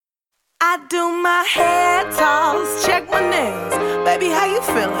I do my hair toss, check my nails. Baby, how you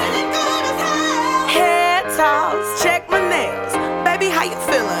feeling? Hair toss, check my nails. Baby, how you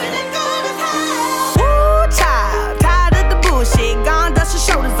feeling? Woo, child, tired of the bullshit. Gone, dust your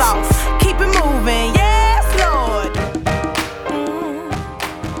shoulders off. Keep it moving, yes, Lord.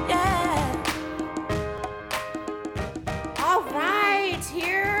 Yeah. All right,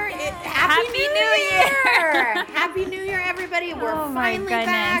 Happy New Year! Happy New Year, everybody. We're finally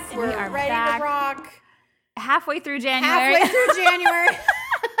back. We're ready to rock. Halfway through January.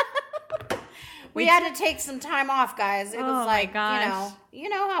 We had to take some time off, guys. It was like, you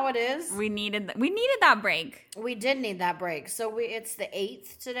know how it is. We needed that break. We did need that break. So it's the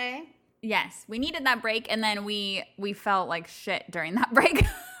 8th today. Yes, we needed that break, and then we felt like shit during that break.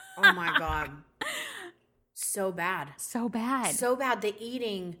 Oh my God. So bad. So bad. So bad. The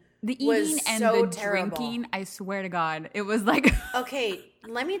eating and so the terrible. drinking, I swear to God, it was like... Okay,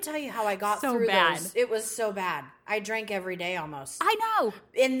 let me tell you how I got so through bad. those. It was so bad. I drank every day almost. I know.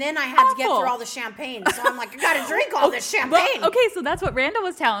 And then I had to get through all the champagne. So I'm like, I got to drink all this champagne. Well, okay, so that's what Randall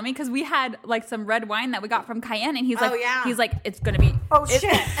was telling me, because we had like some red wine that we got from Cayenne, and he's like, it's going to be... Oh,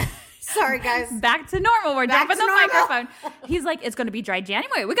 shit. Sorry, guys. Back to normal. We're dropping the microphone. He's like, it's going to be dry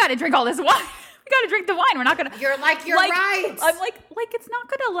January. We got to drink all this wine. We got to drink the wine. We're not going to... You're right. I'm like it's not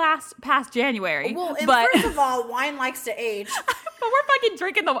going to last past January. Well, and but, first of all, wine likes to age. But we're fucking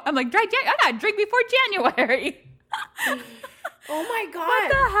drinking I'm like, dry January. I got to drink before January. Oh my God. What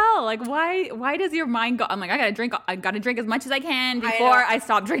the hell? Like, why does your mind go... I'm like, I got to drink as much as I can before I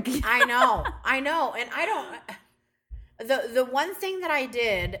stop drinking. I know. And I don't... The one thing that I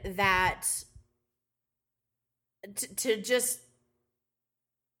did that... to just...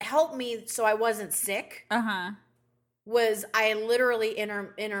 help me so I wasn't sick was I literally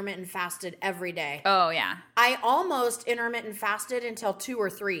intermittent fasted every day. Oh, yeah. I almost intermittent fasted until 2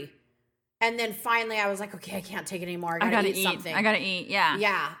 or 3. And then finally I was like, okay, I can't take it anymore. I gotta eat something. I gotta eat, yeah.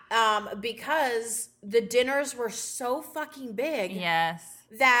 Yeah. Because the dinners were so fucking big. Yes.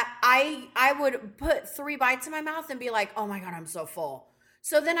 That I would put 3 bites in my mouth and be like, oh my God, I'm so full.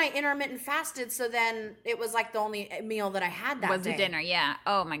 So then I intermittent fasted, so then it was like the only meal that I had that day. Was the dinner, yeah.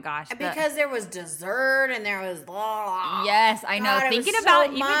 Oh my gosh. Because there was dessert and there was... Yes, I know. God, thinking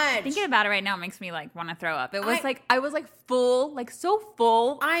about it right now makes me like want to throw up. It was I was like full, like so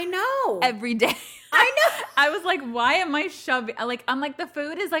full. I know. Every day. I know. I was like, why am I shoving? Like, I'm like, the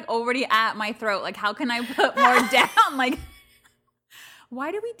food is like already at my throat. Like, how can I put more down? Like,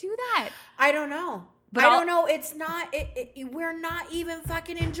 why do we do that? I don't know. But I don't know. It's not. We're not even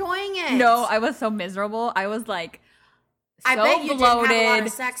fucking enjoying it. No, I was so miserable. I was like, so I bet you bloated. didn't have a lot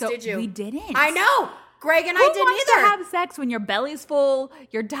of sex, did you? We didn't. I know. Greg and I didn't either. Who wants to have sex when your belly's full,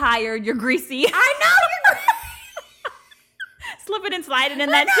 you're tired, you're greasy? I know. Slipping and sliding in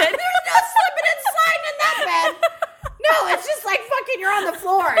that shit. There's no slipping and sliding in that bed. No, it's just like fucking. You're on the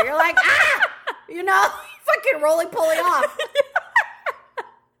floor. You're like fucking roly poly off.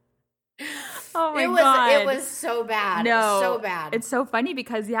 Oh my God. It was so bad. No. So bad. It's so funny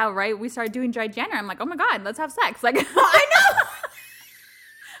because, we started doing dry January. I'm like, oh my God, let's have sex. Like, I know.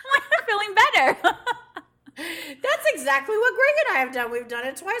 I'm feeling better. That's exactly what Greg and I have done. We've done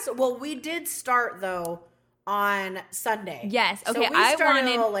it twice. Well, we did start, though, on Sunday. Yes. Okay. So we started a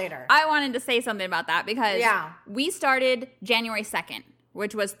little later. I wanted to say something about that because we started January 2nd,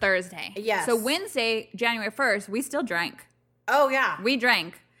 which was Thursday. Yes. So Wednesday, January 1st, we still drank. Oh, yeah. We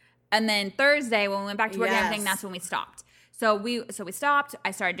drank. And then Thursday, when we went back to work and everything, that's when we stopped. So we stopped.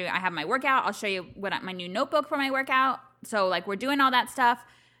 I have my workout. I'll show you my new notebook for my workout. So like we're doing all that stuff.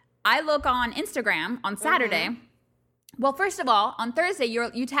 I look on Instagram on Saturday. Mm-hmm. Well, first of all, on Thursday,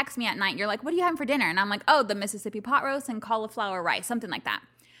 you text me at night. You're like, what are you having for dinner? And I'm like, oh, the Mississippi pot roast and cauliflower rice, something like that.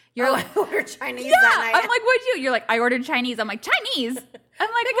 You're like, I ordered Chinese that night. I'm like, what'd you? You're like, I ordered Chinese. I'm like, Chinese? I'm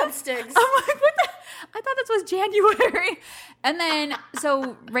like, pick up sticks. I'm like, what the? I thought this was January. And then,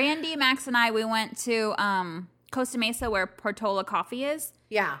 so Randy, Max, and I, we went to Costa Mesa where Portola Coffee is.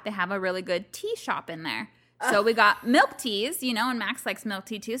 Yeah. They have a really good tea shop in there. So we got milk teas, and Max likes milk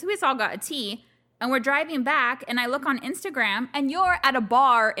tea too. So we just all got a tea. And we're driving back, and I look on Instagram, and you're at a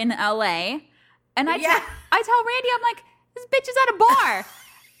bar in LA. And I tell Randy, I'm like, this bitch is at a bar.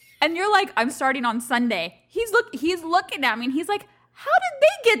 And you're like, I'm starting on Sunday. He's looking at me, and he's like, how did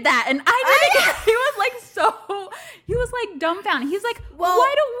they get that? And I didn't get it. He was like dumbfounded. He's like, well,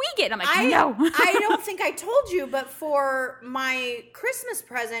 why don't we get it? I'm like, no. I don't think I told you, but for my Christmas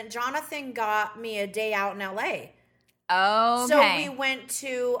present, Jonathan got me a day out in LA. Oh, okay. So we went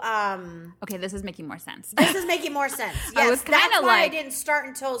to... okay, this is making more sense. This is making more sense. Yes, I was that's why I didn't start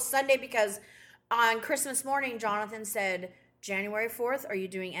until Sunday because on Christmas morning, Jonathan said, January 4th, are you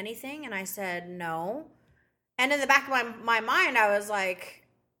doing anything? And I said, no. And in the back of my mind, I was like,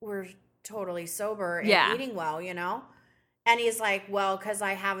 we're totally sober and eating well, you know? And he's like, well, because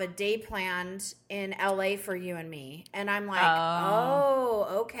I have a day planned in LA for you and me. And I'm like,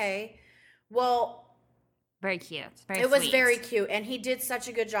 oh okay. Well, very cute. It was very cute. And he did such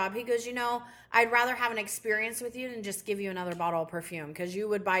a good job. He goes, you know, I'd rather have an experience with you than just give you another bottle of perfume because you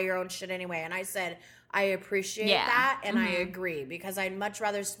would buy your own shit anyway. And I said, I appreciate that. And I agree because I'd much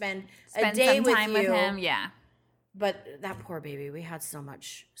rather spend a day some with time you. with him. Yeah. But that poor baby, we had so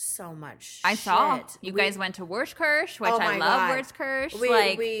much I saw. shit. You guys went to Wurstkirch, which I love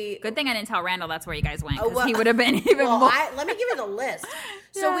Wurstkirch. Good thing I didn't tell Randall that's where you guys went because he would have been even more. Let me give you the list.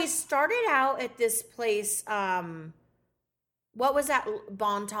 So we started out at this place, what was that?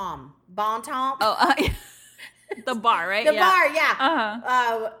 Bon Tom. Oh, the bar, right? The bar, yeah.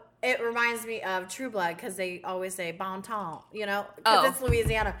 Uh-huh. It reminds me of True Blood because they always say Bon Tom, you know, because it's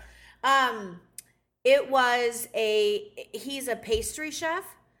Louisiana. He's a pastry chef,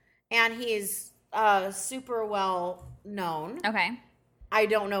 and he's super well known. Okay. I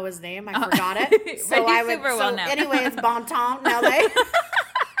don't know his name. I forgot it. So well known. Anyway, it's Bon Ton in LA.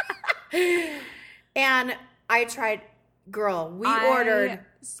 And I tried, I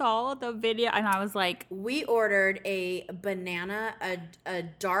saw the video and I was like, we ordered a banana, a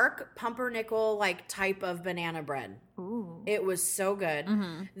dark pumpernickel like type of banana bread. Ooh. It was so good.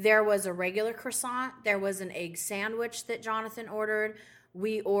 Mm-hmm. There was a regular croissant. There was an egg sandwich that Jonathan ordered.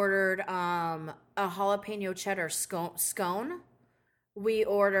 We ordered a jalapeno cheddar scone. We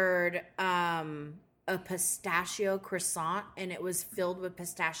ordered a pistachio croissant, and it was filled with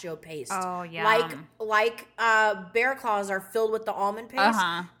pistachio paste. Oh, yeah. Like bear claws are filled with the almond paste.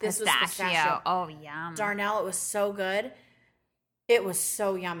 Uh-huh. This was pistachio. Oh, yum. Darnell, it was so good. It was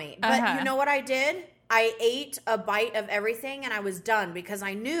so yummy. But you know what I did? I ate a bite of everything and I was done because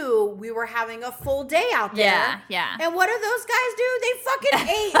I knew we were having a full day out there. Yeah. And what do those guys do? They fucking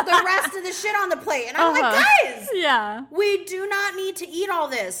ate the rest of the shit on the plate. And I'm like, guys, we do not need to eat all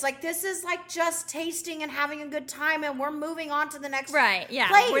this. Like, this is like just tasting and having a good time, and we're moving on to the next place.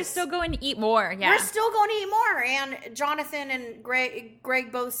 We're still going to eat more. Yeah. We're still going to eat more. And Jonathan and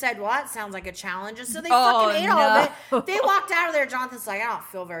Greg both said, well, that sounds like a challenge. And so they fucking ate all of it. They walked out of there. Jonathan's like, I don't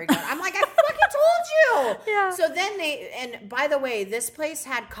feel very good. I'm like, I fucking told you. Yeah. So then and by the way, this place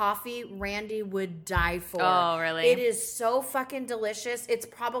had coffee Randy would die for. Oh, really? It is so fucking delicious. It's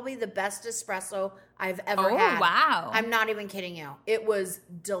probably the best espresso I've ever had. Oh, wow. I'm not even kidding you. It was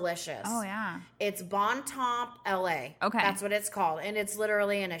delicious. Oh, yeah. It's Bon Ton, LA. Okay. That's what it's called. And it's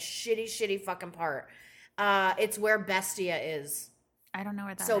literally in a shitty fucking part. It's where Bestia is. I don't know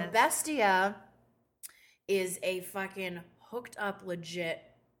where that is. So Bestia is a fucking hooked up legit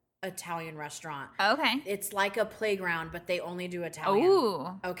Italian restaurant. Okay. It's like a playground, but they only do Italian. Ooh.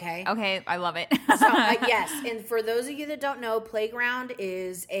 Okay. Okay, I love it. So, yes, and for those of you that don't know, Playground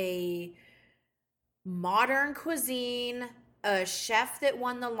is a modern cuisine. A chef that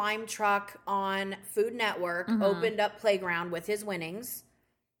won the Lime Truck on Food Network opened up Playground with his winnings.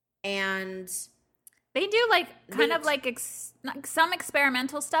 And they do like kind of like some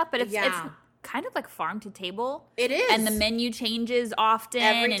experimental stuff, but it's kind of like farm to table. It is. And the menu changes often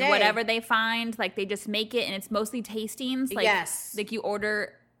every day. And whatever they find, like they just make it, and it's mostly tastings. Like, yes. Like you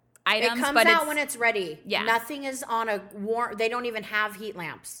order items. It comes out when it's ready. Yeah. Nothing is on a warm, they don't even have heat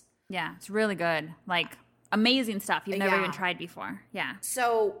lamps. Yeah. It's really good. Like amazing stuff you've never even tried before. Yeah.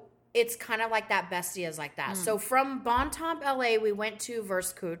 So it's kind of like that. Bestia is like that. So from Bon Ton, LA, we went to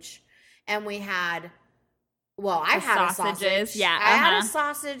Wurstkirch, and we had... Well, I had a sausage. Yeah, I had a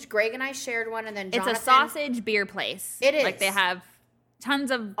sausage. Greg and I shared one, and then Jonathan... It's a sausage beer place. It is. Like they have tons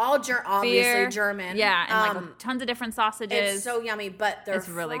of obviously beer. German. Yeah, and like tons of different sausages. It's so yummy, but it's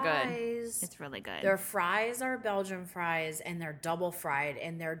really good. It's really good. Their fries are Belgian fries, and they're double fried,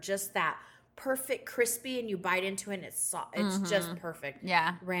 and they're just that perfect crispy, and you bite into it, and it's just perfect.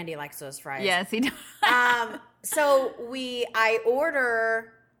 Yeah. Randy likes those fries. Yes, he does. So I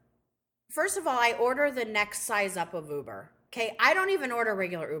order... First of all, I order the next size up of Uber. Okay, I don't even order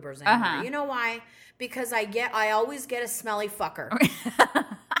regular Ubers anymore. You know why? Because I always get a smelly fucker.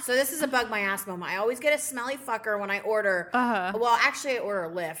 So this is a bug my ass moment. I always get a smelly fucker when I order. Well, actually, I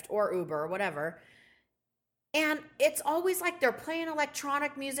order Lyft or Uber or whatever. And it's always like they're playing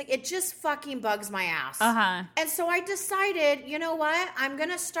electronic music. It just fucking bugs my ass. And so I decided, you know what? I'm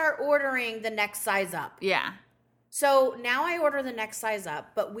going to start ordering the next size up. Yeah. So now I order the next size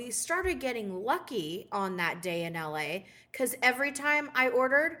up, but we started getting lucky on that day in LA because every time I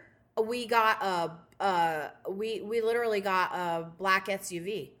ordered, we got we literally got a black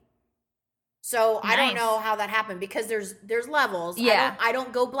SUV. So I don't Nice. know how that happened because there's levels. Yeah. I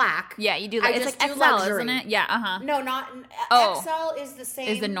don't go black. Yeah, you do I it's just like do XL, luxury. isn't it? Yeah, uh-huh. No, not Oh. XL is the same.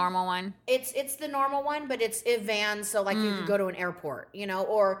 Is the normal one. It's the normal one, but it's a van, so like you could go to an airport,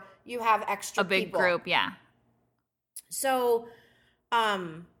 or you have extra A big people. group, yeah. So,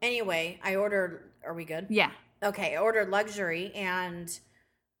 anyway, I ordered. Are we good? Yeah. Okay, I ordered luxury, and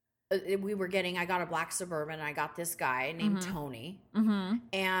I got a black Suburban, and I got this guy named Tony,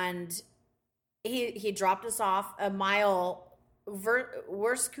 and he dropped us off a mile,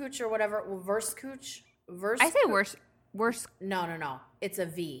 Verskooch or whatever, Verskooch. I say worse. No. It's a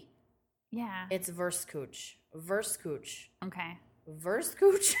V. Yeah. It's Verskooch. Okay.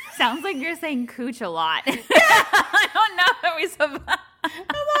 Verskooch? Sounds like you're saying cooch a lot. I don't know if we survive. I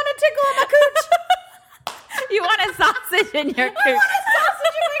want to tickle my cooch. You want a sausage in your cooch. I want a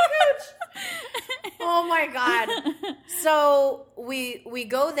sausage in my cooch. Oh my God. So we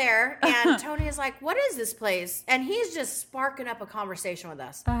go there, and Tony is like, what is this place? And he's just sparking up a conversation with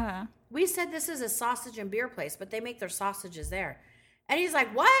us. We said this is a sausage and beer place, but they make their sausages there. And he's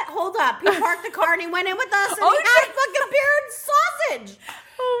like, what? Hold up. He parked the car and he went in with us, and he had fucking beer and sausage.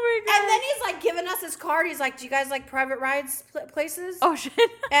 Oh my God. And then he's like giving us his card. He's like, do you guys like private rides places? Oh shit.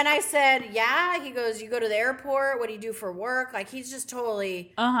 And I said, yeah. He goes, you go to the airport? What do you do for work? Like, he's just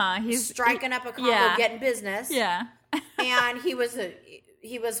totally He's striking up a combo, getting business. Yeah. And he was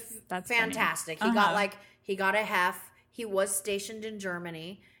That's fantastic. funny. He got a hef. He was stationed in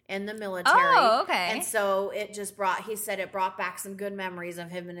Germany in the military. Oh, okay. And so he said it brought back some good memories of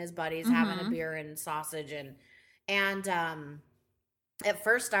him and his buddies having a beer and sausage. And at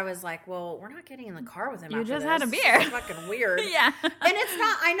first I was like, well, we're not getting in the car with him. You after just this. had a beer. This is fucking weird. Yeah. And it's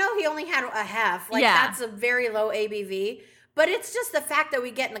not, I know he only had a hef. Like, that's a very low ABV. But it's just the fact that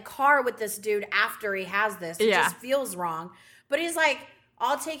we get in the car with this dude after he has this. It just feels wrong. But he's like,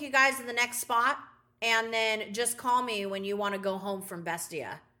 I'll take you guys to the next spot, and then just call me when you want to go home from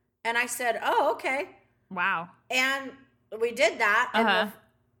Bestia. And I said, oh, okay. Wow. And we did that. And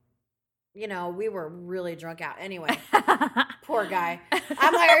we were really drunk out. Anyway, poor guy.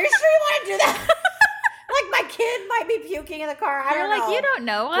 I'm like, are you sure you want to do that? Like, my kid might be puking in the car. I don't know. You don't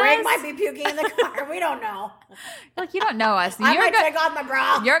know us. Greg might be puking in the car. We don't know. Like, you don't know us. I might take off my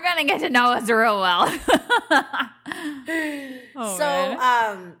bra. You're going to get to know us real well.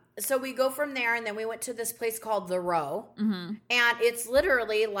 So we go from there, and then we went to this place called The Row. And it's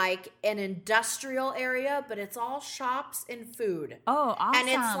literally like an industrial area, but it's all shops and food. Oh, awesome. And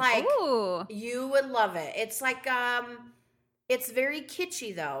it's like, ooh, you would love it. It's like, it's very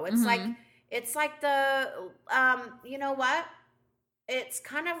kitschy though. It's like the, you know what? It's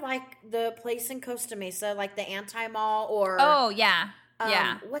kind of like the place in Costa Mesa, like the Anti-Mall or. Oh, yeah.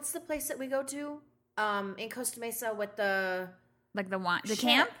 What's the place that we go to in Costa Mesa with the. Like the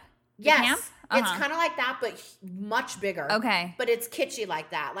camp? Yes. The camp? It's kind of like that, but much bigger. Okay. But it's kitschy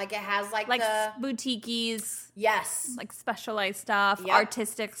like that. Like, it has like the. Boutiques. Yes. Like specialized stuff,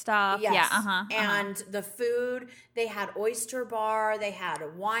 artistic stuff. Yes. Yeah, And the food, they had oyster bar, they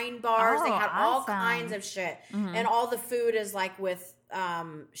had wine bars, they had all kinds of shit. And all the food is like with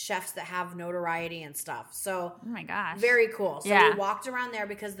chefs that have notoriety and stuff. So, oh my gosh. very cool. So we walked around there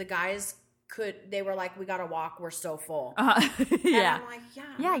because the guys they were like, we gotta walk, we're so full. And I'm like,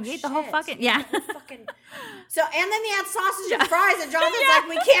 Yeah, you ate the whole fucking, So, and then they had sausage and fries, and Jonathan's like,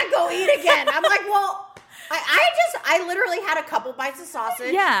 we can't go eat again. I'm like, well, I literally had a couple bites of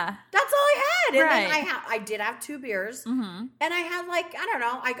sausage. Yeah. That's all I had. And Right. then I did have 2 beers. And I had like, I don't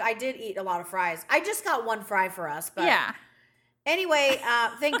know, I did eat a lot of fries. I just got 1 fry for us, but. Yeah. Anyway,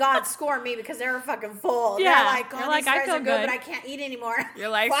 thank God score me because they were fucking full. Yeah. They're like, God, these fries I feel are good, but I can't eat anymore. You're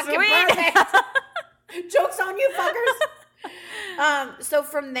like, fucking sweet. perfect. Joke's on you, fuckers. So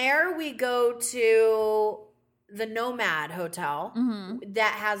from there, we go to the Nomad Hotel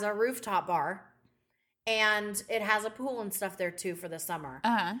that has a rooftop bar. And it has a pool and stuff there, too, for the summer.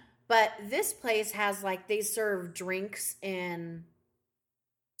 But this place has, like, they serve drinks in...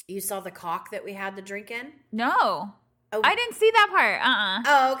 You saw the cock that we had the drink in? No. Oh. I didn't see that part.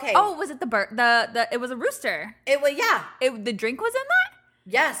 Oh, okay. Oh, was it the it was a rooster. It was, yeah. The drink was in that?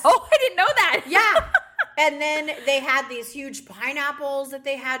 Yes. Oh, I didn't know that. Yeah. And then they had these huge pineapples that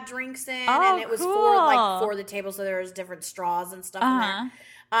they had drinks in. Oh, and it was cool. for the table, so there was different straws and stuff in there.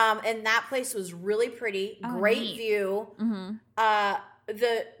 And that place was really pretty. Great neat. View.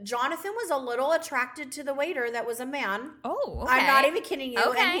 Jonathan was a little attracted to the waiter that was a man. Oh, okay. I'm not even kidding you.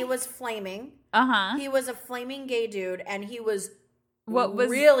 Okay. And he was flaming. He was a flaming gay dude, and he was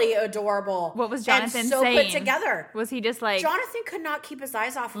really adorable. What was Jonathan and so saying? put together. Was he just like... Jonathan could not keep his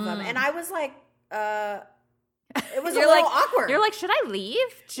eyes off of him. And I was like, It was a little awkward. You're like, should I leave?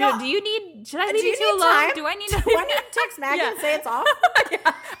 Should I leave you two alone? Time? Do I need to text Maggie and say it's off?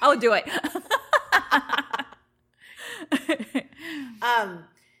 Yeah, I'll do it.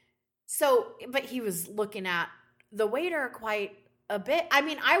 But he was looking at the waiter quite a bit. I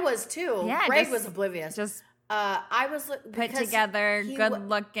mean, I was too. Yeah, Greg was oblivious. Just I was put together, good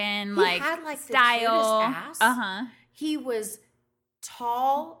looking, he had like style. The cutest ass. He was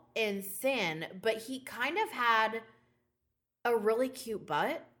tall and thin, but he kind of had a really cute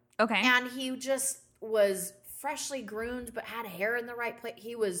butt. Okay. And he just was freshly groomed, but had hair in the right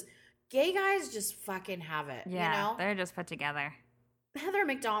place. Gay guys just fucking have it. Yeah, you know? They're just put together. Heather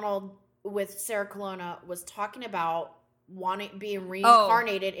McDonald with Sarah Colonna was talking about being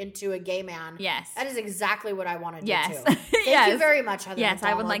reincarnated into a gay man. Yes. That is exactly what I want to do too. Thank you very much, Heather McDonald.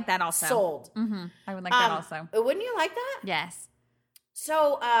 I would like that also. Sold. Mm-hmm. I would like that also. Wouldn't you like that? Yes.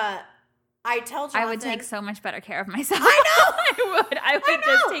 So, I tell Jonathan. I would take so much better care of myself. I know! I would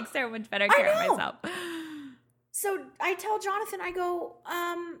just take so much better care of myself. So, I tell Jonathan, I go,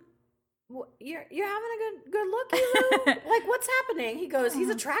 you're having a good look, you like, what's happening? He goes, he's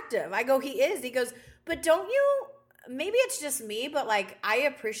attractive. I go, he is. He goes, but don't you, maybe it's just me, but like, I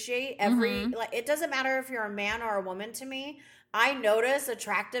appreciate like, it doesn't matter if you're a man or a woman to me. I notice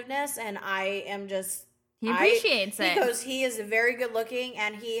attractiveness and I am just. He appreciates it. He goes, he is very good looking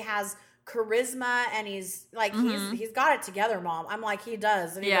and he has charisma and he's like, he's got it together, Mom. I'm like, he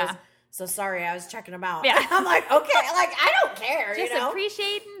does. And he goes, so sorry, I was checking him out. Yeah. I'm like, okay, like, I don't care. Just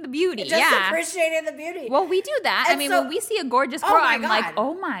appreciating the beauty. Appreciating the beauty. Well, we do that. And I mean, when we see a gorgeous girl, I'm like,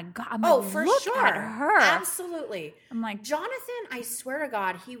 oh my God. I'm like, for look sure. at her. Absolutely. I'm like, Jonathan, I swear to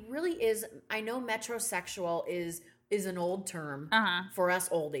God, he really is. I know metrosexual is an old term for us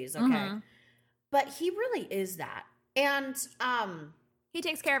oldies, okay? But he really is that. And he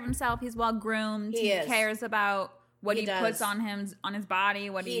takes care of himself. He's well groomed. He cares about what he puts on his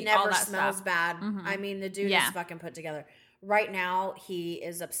body, he never all that smells stuff. Bad. I mean, the dude is fucking put together. Right now, he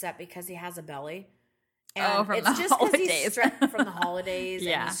is upset because he has a belly. And from it's the just holidays. He's from the holidays.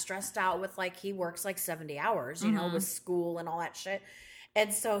 And he's stressed out with like he works like 70 hours, you know, with school and all that shit.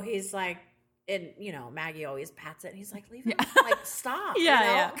 And so he's like, and you know, Maggie always pats it and he's like, leave him, like stop.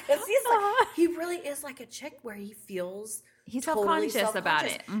 Because he's like, he really is like a chick where he feels he's totally self-conscious about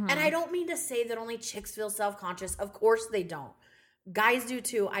it. And I don't mean to say that only chicks feel self-conscious. Of course they don't. Guys do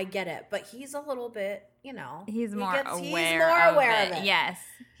too. I get it. But he's a little bit, you know. He's more aware of it. Yes.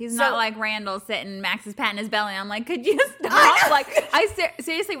 He's not like Randall sitting, Max is patting his belly. I'm like, could you stop? Like,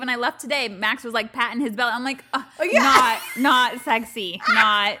 seriously, when I left today, Max was like patting his belly. I'm like, not sexy.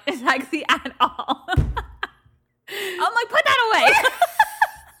 Not sexy at all. I'm like, put that away.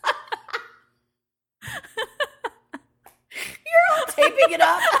 You're all taping it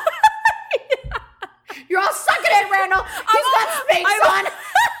up. You're all sucking it, Randall. He's got Spanx on.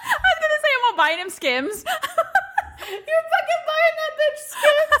 I was going to say I'm all buying him Skims. You're fucking buying that bitch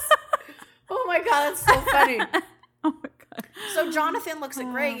Skims. Oh my God, that's so funny. Oh my God. So Jonathan looks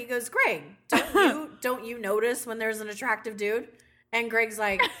at Greg. He goes, Greg, don't you notice when there's an attractive dude? And Greg's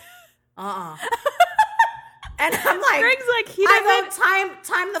like, And I'm like, Greg's like, I go,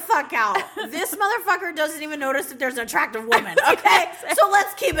 time the fuck out. This motherfucker doesn't even notice if there's an attractive woman. Okay, so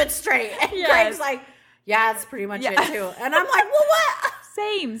let's keep it straight. And Greg's like, yeah, that's pretty much it too. And I'm like, well, what?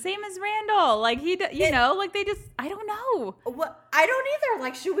 Same as Randall. Like you know, like they just, I don't know. What? I don't either.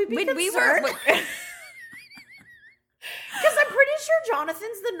 Like, should we be concerned? Because I'm pretty sure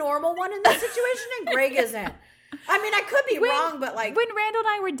Jonathan's the normal one in this situation and Greg isn't. I mean, I could be wrong, but like when Randall and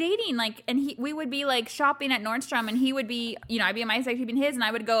I were dating, like, and we would be like shopping at Nordstrom, and he would be, you know, I'd be in my section, he'd be in his, and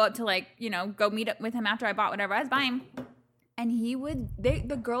I would go up to like, you know, go meet up with him after I bought whatever I was buying, and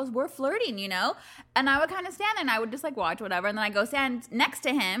the girls were flirting, you know, and I would kind of stand there and I would just like watch whatever, and then I go stand next to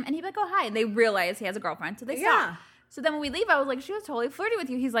him, and he'd be like, oh hi, and they realize he has a girlfriend, so they stop. So then when we leave, I was like, she was totally flirty with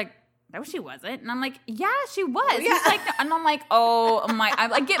you. He's like, no, she wasn't. And I'm like, yeah, she was. He's like, no. And I'm like, oh my, I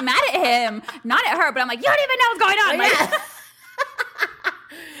like get mad at him, not at her, but I'm like, you don't even know what's going on. Like,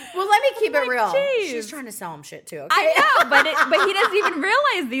 well, let me keep it real. Geez. She's trying to sell him shit too. Okay? I know, but he doesn't even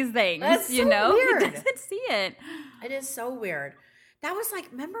realize these things. That's you so know, weird. He doesn't see it. It is so weird. That was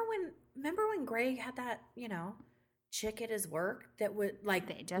like, remember when Greg had that, you know, chick at his work that would like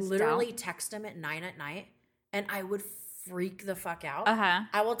they just literally text him at 9 at night, and I would freak the fuck out.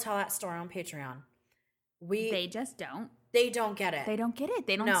 I will tell that story on Patreon. They just don't. They don't get it. They don't get it.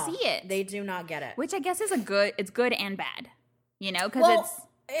 They don't see it. They do not get it. Which I guess is it's good and bad. You know, because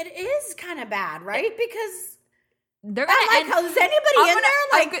it is kind of bad, right? Because they're gonna is anybody in there?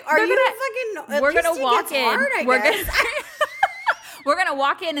 Like, are you fucking? We're gonna walk in. Hard, I guess. We're going to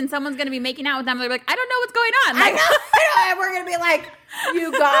walk in and someone's going to be making out with them. They're like, I don't know what's going on. I know. And we're going to be like,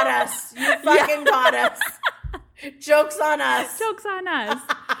 you got us. You fucking got us. Joke's on us. Joke's on us.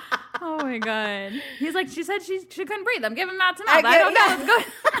 Oh, my God. He's like, she said she couldn't breathe. I'm giving mouth to mouth. I don't know what's going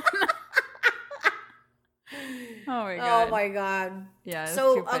on. Oh, my God. Oh, my God. Yeah.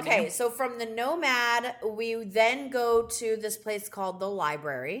 So, okay. So, from the Nomad, we then go to this place called the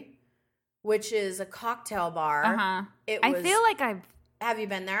Library, which is a cocktail bar. Uh-huh. I feel like Have you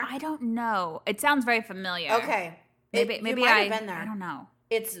been there? I don't know. It sounds very familiar. Okay. Maybe you might have been there. I don't know.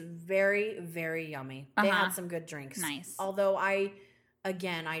 It's very, very yummy. They had some good drinks. Nice. Although I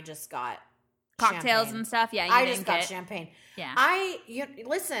just got cocktails champagne. and stuff. Yeah, I just got champagne. Yeah.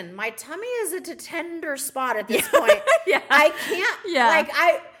 Listen, my tummy is at a tender spot at this point. Yeah. I can't. Yeah. Like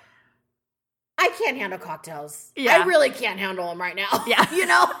I can't handle cocktails. Yeah. I really can't handle them right now. Yeah. You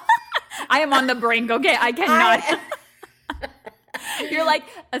know. I am on the brink. Okay, I cannot. You're like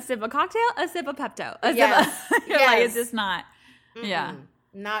a sip of cocktail, a sip of Pepto. You're like, it's just not. Mm-mm. Yeah.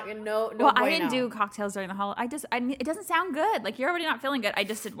 No. Well, bueno. I didn't do cocktails during the holiday. It doesn't sound good. Like, you're already not feeling good. I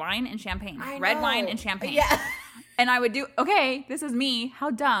just did wine and champagne. Red wine and champagne. Yeah. And I would do, okay, this is me.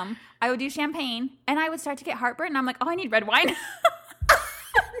 How dumb. I would do champagne, and I would start to get heartburn, and I'm like, oh, I need red wine. I'm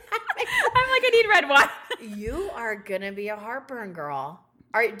like, I need red wine. You are going to be a heartburn girl.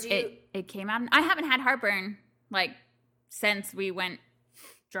 It came out. I haven't had heartburn, like, since we went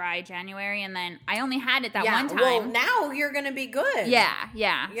dry January, and then I only had it that one time. Well, now you're going to be good.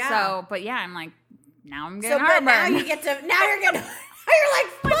 Yeah. So, but yeah, I'm like, now I'm getting But heartburn. now you're like,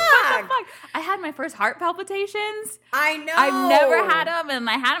 fuck. I had my first heart palpitations. I know. I've never had them, and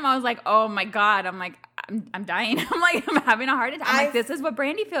I had them. I was like, oh my God. I'm like, I'm dying. I'm like, I'm having a heart attack. I'm like, this is what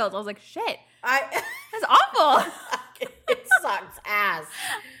brandy feels. I was like, shit. That's awful. It sucks ass.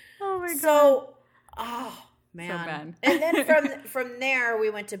 Oh my God. So, man. So bad. And then from there, we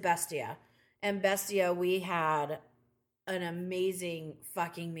went to Bestia. And Bestia, we had an amazing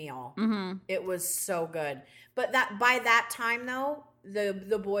fucking meal. Mm-hmm. It was so good. But by that time, though,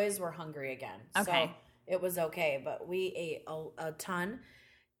 the boys were hungry again. Okay. So it was okay. But we ate a ton.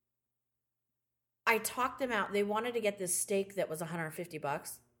 I talked them out. They wanted to get this steak that was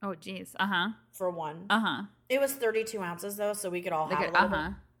 $150. Oh, geez. Uh-huh. For one. Uh-huh. It was 32 ounces, though, so we could all have a little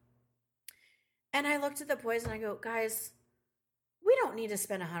bit. And I looked at the boys and I go, guys, we don't need to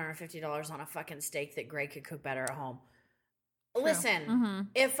spend $150 on a fucking steak that Greg could cook better at home. True. Listen,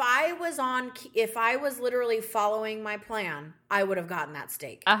 if I was literally following my plan, I would have gotten that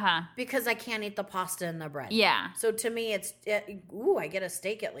steak. Because I can't eat the pasta and the bread. Yeah. So to me, I get a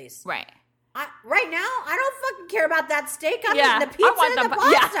steak at least. Right. Right now, I don't fucking care about that steak. I'm eating the pizza and the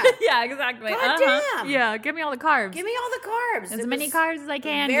pasta. Yeah, exactly. God damn. Yeah, give me all the carbs. Give me all the carbs. As many carbs as I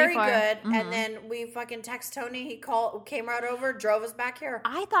can. Very good. Mm-hmm. And then we fucking text Tony. He came right over, drove us back here.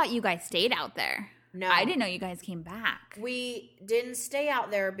 I thought you guys stayed out there. No. I didn't know you guys came back. We didn't stay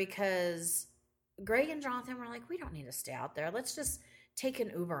out there because Greg and Jonathan were like, we don't need to stay out there. Let's just take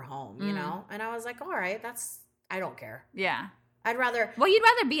an Uber home, you know? And I was like, all right, I don't care. Yeah. You'd rather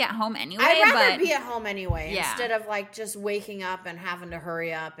be at home anyway. I'd rather be at home anyway instead of like just waking up and having to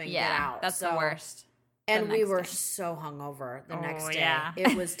hurry up and get out. That's the worst. And we were so hungover the next day. Yeah.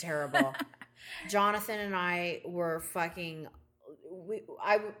 It was terrible. Jonathan and I were fucking.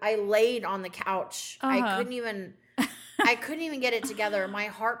 I laid on the couch. I couldn't even get it together. My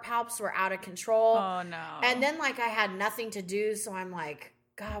heart palps were out of control. Oh no. And then I had nothing to do, so I'm like,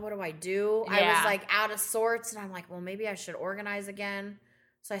 God, what do I do? Yeah. I was like out of sorts, and I'm like, well, maybe I should organize again.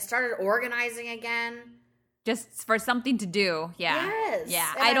 So I started organizing again. Just for something to do. Yeah. Yes.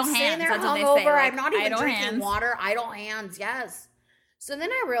 Yeah. And idle I'm hands. There that's what they say. I'm not even drinking hands. water. Idle hands. Yes. So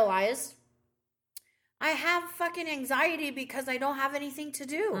then I realized I have fucking anxiety because I don't have anything to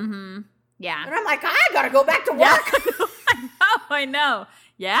do. Mm-hmm. Yeah. And I'm like, I gotta go back to work. Yeah. I know.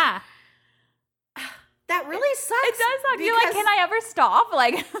 Yeah. That really sucks. It does suck. You're like, can I ever stop?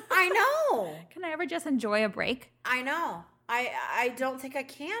 Like, I know. Can I ever just enjoy a break? I know. I don't think I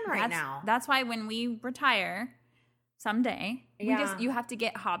can now. That's why when we retire someday, you have to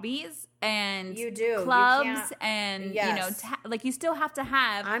get hobbies and clubs and you still have to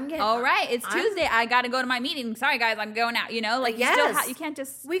have. All right, it's Tuesday. I got to go to my meeting. Sorry guys, I'm going out. You know, you can't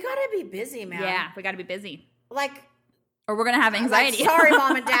just. We got to be busy, man. Yeah, we got to be busy. Or we're gonna have anxiety. Sorry,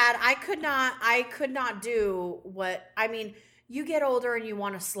 Mom and Dad. I could not do what. I mean, you get older and you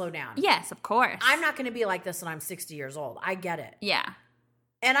want to slow down. Yes, of course. I'm not going to be like this when I'm 60 years old. I get it. Yeah.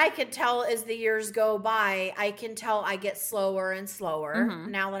 And I can tell as the years go by, I get slower and slower.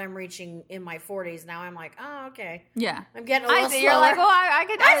 Mm-hmm. Now that I'm reaching in my 40s, now I'm like, oh, okay. Yeah. I'm getting a little slower. You're like, oh,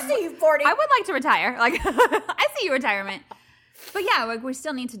 I see you 40. I would like to retire. Like, I see you retirement. But yeah, like we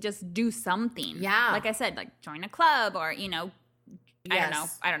still need to just do something. Yeah. Like I said, like join a club or, you know,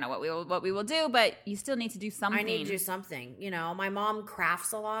 Yes. I don't know what we will do, but you still need to do something. I need to do something. You know, my mom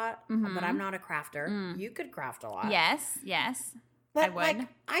crafts a lot, but I'm not a crafter. You could craft a lot. Yes. But I would. like,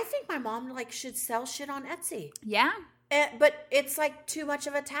 I think my mom like should sell shit on Etsy. Yeah. But it's like too much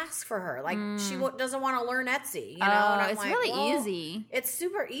of a task for her. Like she doesn't want to learn Etsy. You know, and I'm it's like, really well, easy. It's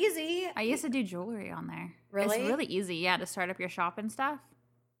super easy. I used to do jewelry on there. Really? It's really easy, yeah, to start up your shop and stuff.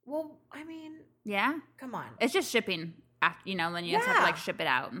 Well, I mean, Yeah. come on. It's just shipping. After, you know, then you just have to like ship it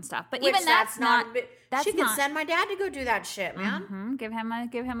out and stuff. But Which even that's not. That's she could not, send my dad to go do that shit, man. Mm-hmm. Give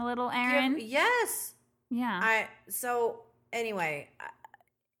him a little errand. Yes. Yeah. So anyway,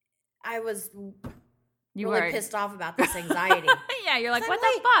 I was You really were pissed off about this anxiety. Yeah, you're like, I'm what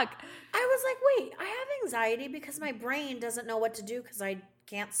like- the fuck? I was like, wait, I have anxiety because my brain doesn't know what to do because I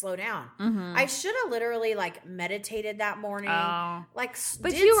can't slow down. Mm-hmm. I should have literally like meditated that morning. Oh. Like,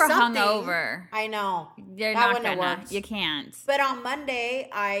 But did you were something. hungover. I know. You're That not wouldn't have gonna. worked. You can't. But on Monday,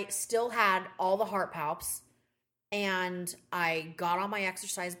 I still had all the heart palps, and I got on my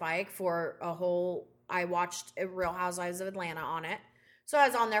exercise bike for I watched Real Housewives of Atlanta on it. So I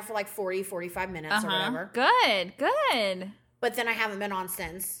was on there for like 45 minutes or whatever. Good. But then I haven't been on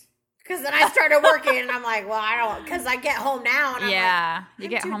since. Because then I started working, and I'm like, well, I don't, because I get home now, and I'm like, you I'm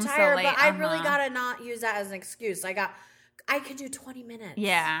get too home tired, so late. but I really gotta not use that as an excuse. I could do 20 minutes.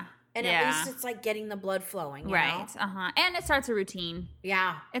 Yeah. And at least it's like getting the blood flowing, you right. know? And it starts a routine.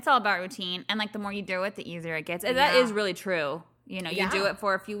 Yeah. It's all about routine. And like the more you do it, the easier it gets. And that Yeah. is really true. You know, you do it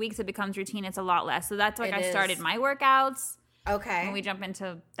for a few weeks, it becomes routine. It's a lot less. So that's like It I started is. my workouts. Okay. When we jump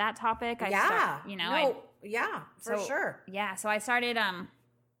into that topic, for sure. Yeah, so I started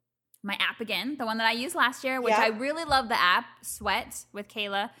my app again, the one that I used last year, which Yeah. I really love the app, Sweat with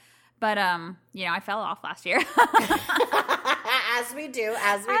Kayla. But I fell off last year. As we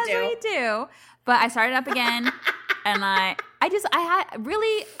do. But I started up again, and I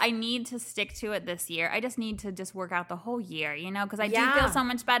need to stick to it this year. I just need to just work out the whole year, you know, because I do feel so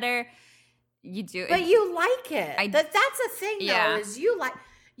much better. You do, but you like it. That's a thing, though. Yeah. Is you're like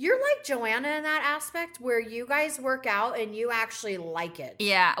Joanna in that aspect where you guys work out and you actually like it.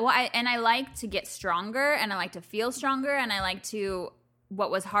 Yeah. Well, I like to get stronger, and I like to feel stronger, and I like to what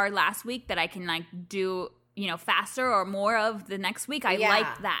was hard last week that I can like do, you know, faster or more of the next week. I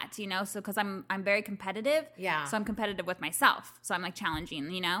like that, you know, so because I'm very competitive. Yeah. So I'm competitive with myself. So I'm like challenging,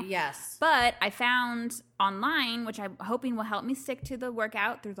 you know. Yes. But I found online, which I'm hoping will help me stick to the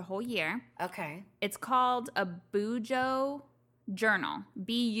workout through the whole year. Okay. It's called a Bujo journal.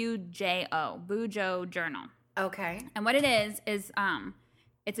 Bujo. Bujo journal. Okay. And what it is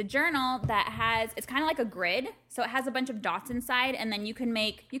it's a journal that it's kind of like a grid. So it has a bunch of dots inside, and then you can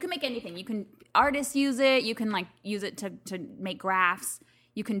make anything. Artists use it. You can like use it to make graphs.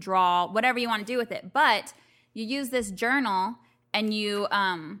 You can draw whatever you want to do with it. But you use this journal, and you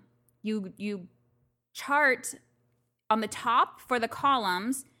chart on the top for the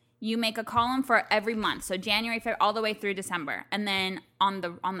columns. You make a column for every month. So January, February, all the way through December. And then on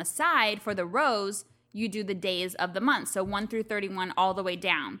the side for the rows, you do the days of the month. So 1 through 31 all the way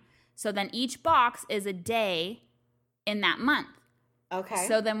down. So then each box is a day in that month. Okay.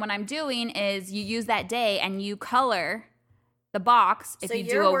 So then what I'm doing is you use that day and you color the box. If you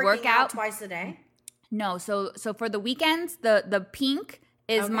do a working out workout twice a day? No. So for the weekends, the pink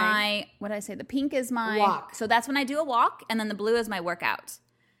is my, what did I say? The pink is my walk. So that's when I do a walk, and then the blue is my workout.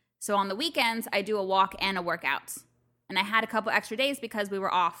 So on the weekends, I do a walk and a workout. And I had a couple extra days because we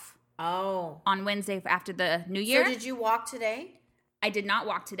were off. Oh. On Wednesday after the New Year. So did you walk today? I did not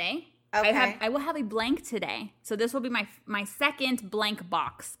walk today. Okay. I will have a blank today. So this will be my second blank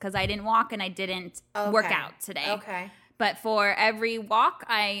box because I didn't walk and I didn't work out today. Okay. But for every walk,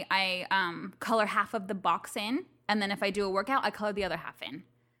 I color half of the box in. And then if I do a workout, I color the other half in.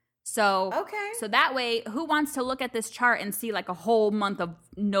 So So that way, who wants to look at this chart and see like a whole month of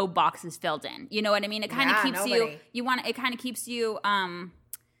no boxes filled in? You know what I mean? It kind of keeps it kind of keeps you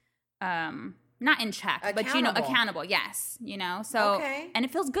not in check, but you know, accountable. Yes, you know. So and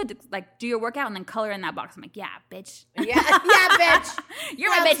it fees good to like do your workout and then color in that box. I'm like, yeah, bitch. Yeah, bitch. You're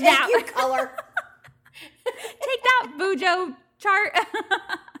my bitch now. You color. Take that, Bujo chart.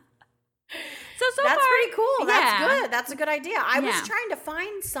 So that's far, pretty cool. Yeah. That's good. That's a good idea. I was trying to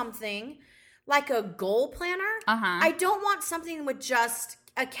find something like a goal planner. I don't want something with just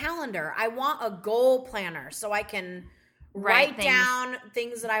a calendar. I want a goal planner so I can write down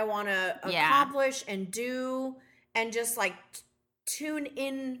things that I want to accomplish and do, and just like tune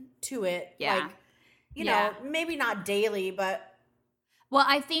into it. Like, you know, maybe not daily, but well,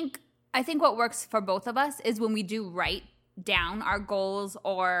 I think what works for both of us is when we do write down our goals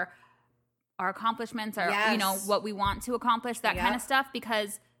or our accomplishments or, you know, what we want to accomplish, that kind of stuff,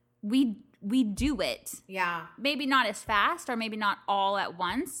 because we do it. Yeah. Maybe not as fast or maybe not all at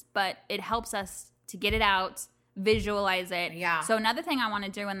once, but it helps us to get it out, visualize it. Yeah. So another thing I want to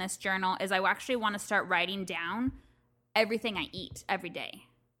do in this journal is I actually want to start writing down everything I eat every day.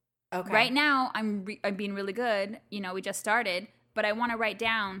 Okay. Right now, I'm being really good. You know, we just started, but I want to write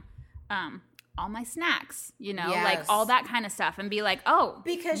down all my snacks, you know, like all that kind of stuff, and be like, oh,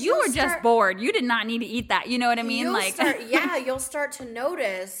 because you were just bored. You did not need to eat that. You know what I mean? You'll start to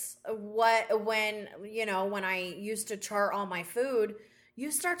notice when I used to chart all my food,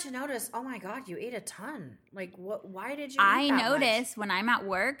 you start to notice, oh my God, you ate a ton. Like, why did you eat that notice much? When I'm at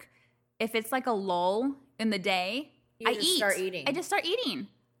work, if it's like a lull in the day, I start eating. I just start eating.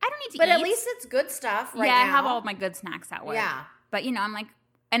 I don't need to eat. But at least it's good stuff now. I have all of my good snacks at work. Yeah. But, you know, I'm like,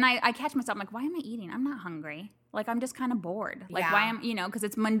 and I catch myself, I'm like, why am I eating? I'm not hungry. Like, I'm just kind of bored. Like, why am, you know, because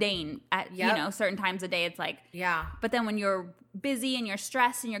it's mundane at, you know, certain times of day. It's like, but then when you're busy and you're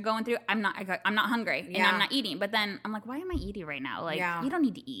stressed and you're going through, I'm not hungry and I'm not eating. But then I'm like, why am I eating right now? Like, you don't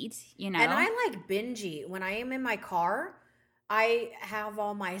need to eat, you know? And I like binge eat. When I am in my car, I have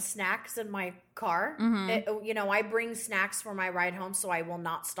all my snacks in my car. You know, I bring snacks for my ride home, so I will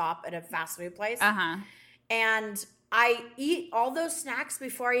not stop at a fast food place. And I eat all those snacks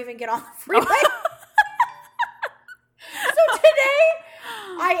before I even get on the freeway. So today,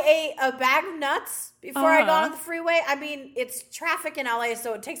 I ate a bag of nuts before I got on the freeway. I mean, it's traffic in LA,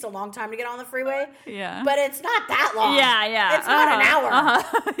 so it takes a long time to get on the freeway. Yeah. But it's not that long. Yeah. It's not an hour.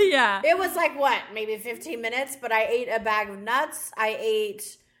 Yeah. It was like, what, maybe 15 minutes, but I ate a bag of nuts. I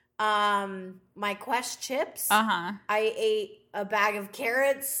ate my Quest chips. I ate a bag of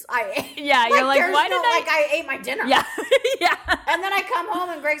carrots. You're like, why did I ate my dinner. Yeah. Yeah. And then I come home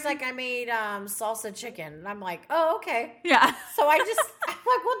and Greg's like, I made salsa chicken. And I'm like, oh, okay. Yeah. So I'm like,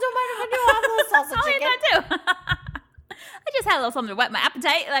 well, don't mind if I do. I'll have a little salsa chicken. I ate that too. I just had a little something to whet my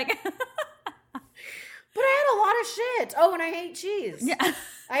appetite. Like, but I had a lot of shit. Oh, and I ate cheese. Yeah.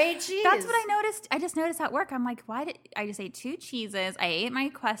 I ate cheese. That's what I noticed. I just noticed at work. I'm like, why did I just ate 2 cheeses? I ate my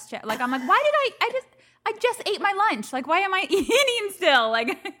Quest chip. Like, I'm like, why did I just ate my lunch. Like, why am I eating still? Like,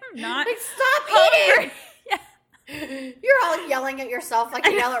 I'm not. Like, stop eating. Yeah. You're all yelling at yourself like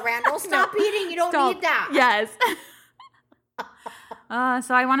you yell at Randall. Stop eating. You don't need that. Yes.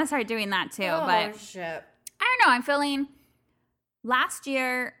 So I want to start doing that too. Oh, but shit. I don't know. I'm feeling last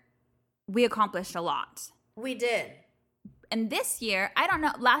year we accomplished a lot. We did. And this year, I don't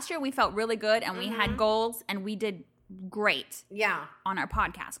know. Last year we felt really good and we had goals and we did great. Yeah. On our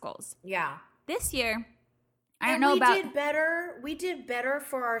podcast goals. Yeah. This year, I don't know about. We did better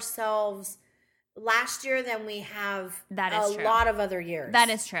for ourselves last year than we have true. Lot of other years. That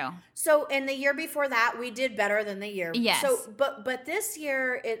is true. So, in the year before that, we did better than the year. Yes. So, but this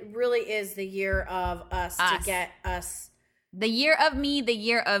year, it really is the year of us. To get us. The year of me, the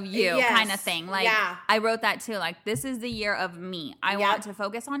year of you kind of thing. Like, I wrote that too. Like, this is the year of me. I want to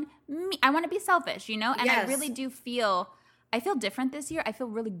focus on me. I want to be selfish, you know? And I really do I feel different this year. I feel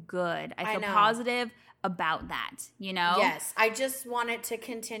really good. I feel positive about that, you know? Yes. I just want it to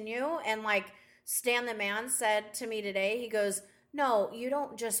continue. And like Stan the man said to me today, he goes, no, you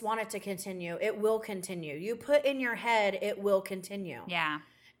don't just want it to continue. It will continue. You put in your head, it will continue. Yeah.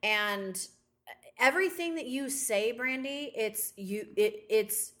 And everything that you say, Brandy, it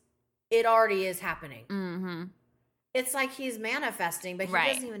already is happening. Mm-hmm. It's like he's manifesting, but he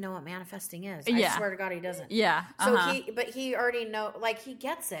doesn't even know what manifesting is. I swear to God, he doesn't. Yeah. So he already he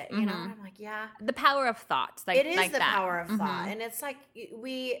gets it, you know? And I'm like, yeah. The power of thought. It is the power of thought. And it's like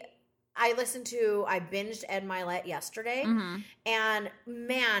I binged Ed Milet yesterday, and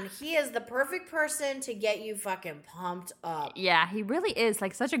man, he is the perfect person to get you fucking pumped up. Yeah, he really is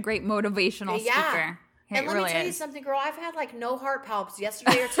like such a great motivational speaker. And let me tell you something, girl. I've had like no heart palps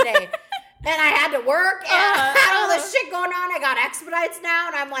yesterday or today. And I had to work, and I had all this shit going on. I got expedites now,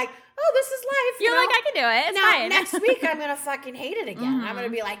 and I'm like, oh, this is life. You're like, I can do it. It's fine. Next week, I'm going to fucking hate it again. I'm going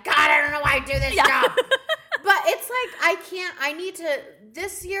to be like, God, I don't know why I do this job. But it's like,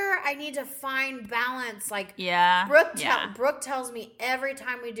 this year, I need to find balance. Like, Brooke tells me every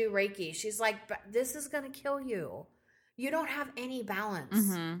time we do Reiki, she's like, this is going to kill you. You don't have any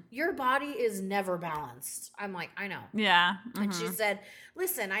balance. Your body is never balanced. I'm like, I know. Yeah. And she said,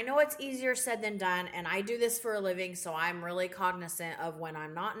 listen, I know it's easier said than done, and I do this for a living, so I'm really cognizant of when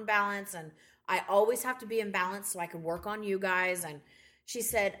I'm not in balance, and I always have to be in balance so I can work on you guys. And she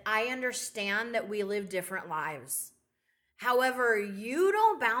said, I understand that we live different lives. However, you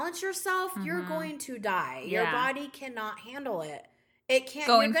don't balance yourself, you're going to die. Your body cannot handle it. It can't.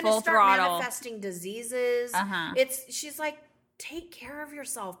 Going you're full start throttle. manifesting diseases. Uh-huh. She's like, take care of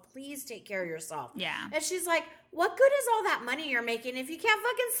yourself. Please take care of yourself. Yeah. And she's like, what good is all that money you're making if you can't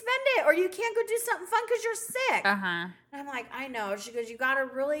fucking spend it or you can't go do something fun because you're sick? Uh-huh. And I'm like, I know. She goes, you got to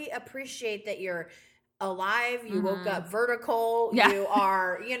really appreciate that you're alive. You woke up vertical. Yeah. You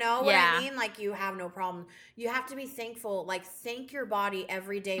are, you know what Yeah. I mean? Like, you have no problem. You have to be thankful. Like, thank your body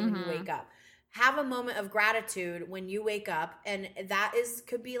every day when you wake up. Have a moment of gratitude when you wake up. And that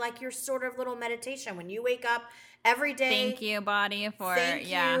could be like your sort of little meditation. When you wake up every day. Thank you, body, for Thank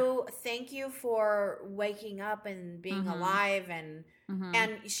you for waking up and being alive. And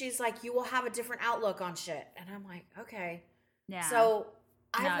she's like, you will have a different outlook on shit. And I'm like, okay. Yeah. So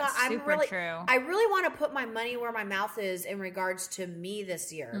True. I really want to put my money where my mouth is in regards to me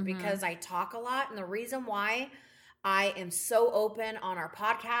this year because I talk a lot. And the reason why I am so open on our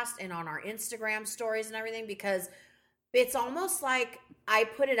podcast and on our Instagram stories and everything, because it's almost like I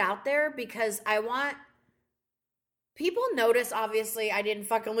put it out there because I want people notice. Obviously, I didn't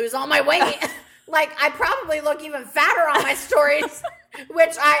fucking lose all my weight. Like, I probably look even fatter on my stories,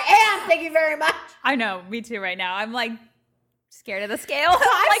 which I am. Thank you very much. I know, me too right now. I'm like scared of the scale. I'm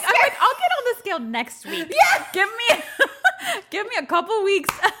like, I'll get on the scale next week. Yes! Give me a couple weeks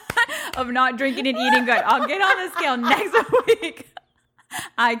of not drinking and eating good. I'll get on the scale next week.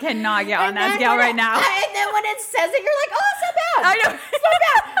 I cannot get on that scale right now. And then when it says it, you're like, oh, it's not bad. I know. It's not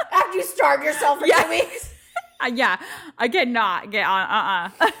bad. After you starve yourself for 2 weeks. Yeah, I cannot get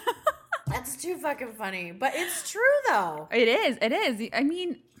on. That's too fucking funny. But it's true, though. It is. I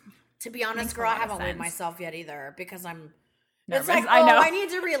mean, to be honest, girl, I haven't weighed myself yet either because I'm nervous. It's like, I know. I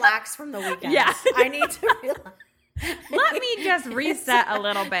need to relax from the weekend. Yeah. I need to relax. Let me just reset a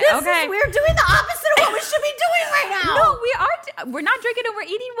little bit, We're doing the opposite of what we should be doing right now. No, we are. We're not drinking and we're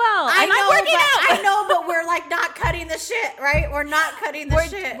eating well. I'm working out. I know, but we're like not cutting the shit, right? We're not cutting the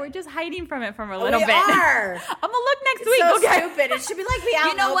shit. We're just hiding from it for a little bit. We are. I'm gonna look next It's week. So okay. stupid. It should be like we out.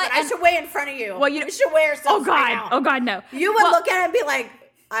 You know what? I should weigh in front of you. Well, we should weigh ourselves. Oh God. Right now. Oh God, no. You would look at it and be like,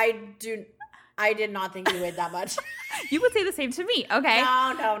 I did not think you weighed that much. You would say the same to me, okay?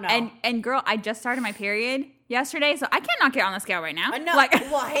 No. And girl, I just started my period yesterday, so I cannot get on the scale right now.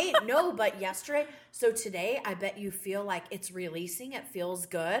 No, but yesterday. So today, I bet you feel like it's releasing. It feels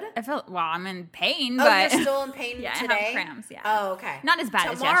good. I'm in pain, but you're still in pain yeah, today? I have cramps, yeah. Oh, okay. Not as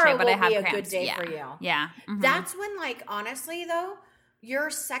bad as yesterday, but I have cramps. Tomorrow will be a good day yeah. for you. Yeah. That's when, like, honestly, though, your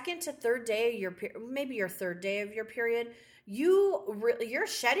second to third day of your maybe your third day of your period, you're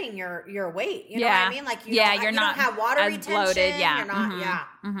shedding your weight. You know what I mean? Like, you don't have water retention. Bloated. Yeah. You're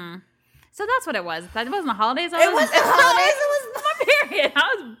not. So that's what it was. That wasn't the holidays. It wasn't the holidays. It was my period.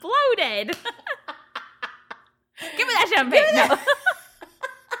 I was bloated. Give me that champagne.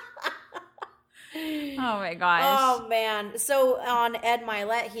 Oh my gosh. Oh man. So on Ed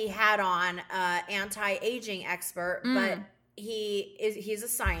Milet, he had on anti-aging expert, but he's a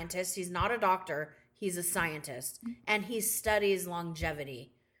scientist. He's not a doctor. He's a scientist, and he studies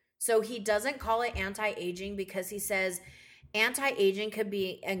longevity. So he doesn't call it anti-aging because he says anti-aging could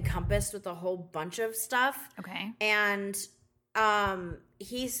be encompassed with a whole bunch of stuff. Okay. And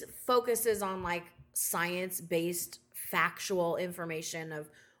he focuses on like science-based factual information of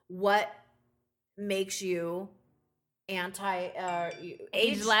what makes you ageless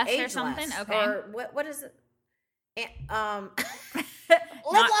or something. Okay. Or what is it? Live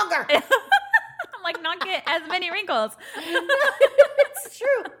longer. I'm like, not get as many wrinkles. It's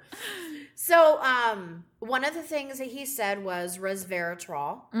true. So, one of the things that he said was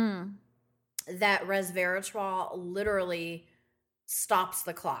resveratrol. That resveratrol literally stops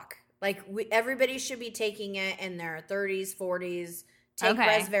the clock. Like, everybody should be taking it in their 30s, 40s. Take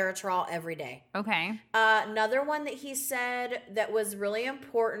resveratrol every day. Okay. Another one that he said that was really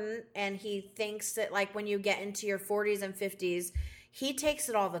important, and he thinks that, like, when you get into your 40s and 50s, he takes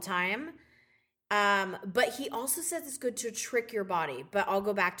it all the time. But he also says it's good to trick your body. But I'll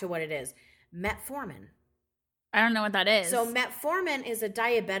go back to what it is. Metformin. I don't know what that is. So metformin is a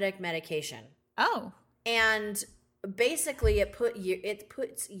diabetic medication. Oh. And basically it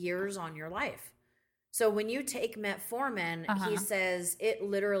puts years on your life. So when you take metformin, he says it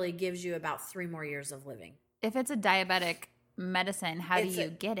literally gives you about 3 more years of living. If it's a diabetic medicine, how do you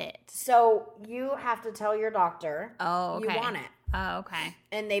get it? So you have to tell your doctor you want it. Oh, okay.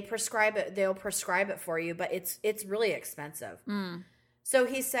 And they prescribe it. They'll prescribe it for you, but it's really expensive. So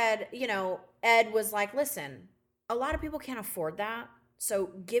he said, Ed was like, listen, a lot of people can't afford that. So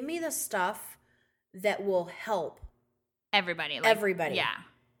give me the stuff that will help everybody. Yeah.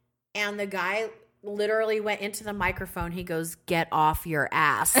 And the guy literally went into the microphone. He goes, "Get off your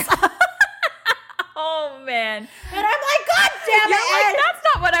ass." Oh, man. And I'm like, God damn You're it. like, that's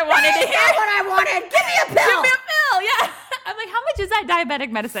not what I wanted to hear. That's not what I wanted. Give me a pill. Give me a pill. Yeah. I'm like, how much is that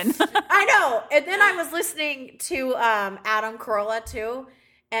diabetic medicine? I know. And then I was listening to Adam Carolla too,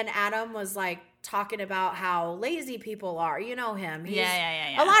 and Adam was like talking about how lazy people are. You know him.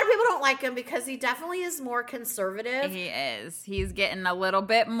 Yeah. A lot of people don't like him because he definitely is more conservative. He is. He's getting a little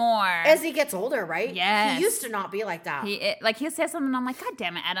bit more as he gets older, right? Yes. He used to not be like that. He says something, and I'm like, God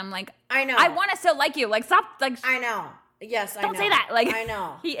damn it, Adam. Like, I know. I want to still like you. Like, stop. Like, I know. Yes, I know. Don't say that. Like, I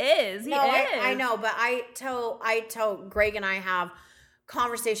know. He is. He is. I know, but I tell Greg and I have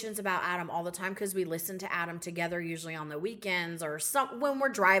conversations about Adam all the time because we listen to Adam together, usually on the weekends or when we're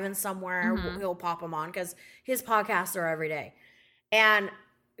driving somewhere. He'll pop them on because his podcasts are every day. And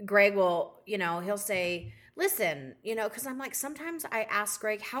Greg will, he'll say, listen, because I'm like, sometimes I ask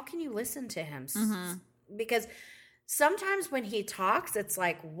Greg, how can you listen to him? Because sometimes when he talks, it's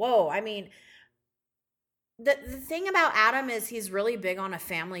like, whoa. I mean, the thing about Adam is he's really big on a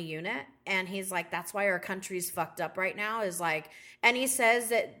family unit, and he's like, that's why our country's fucked up right now, is like, and he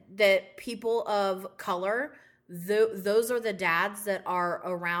says that people of color, those are the dads that are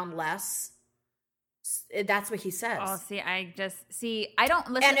around less. That's what he says. Oh, I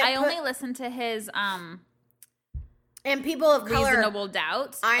don't listen. I only listen to his and people of color, reasonable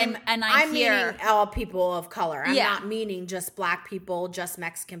doubt. I'm hear meaning all people of color. I'm not meaning just black people, just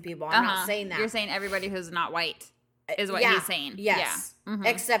Mexican people. I'm not saying that. You're saying everybody who's not white is what he's saying. Yes. Yeah.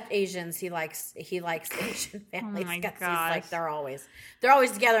 Except Asians. He likes Asian families. Oh my gosh. He's like they're always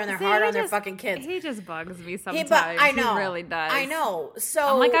together and they're hard on their fucking kids. He just bugs me sometimes. I know. He really does. I know. So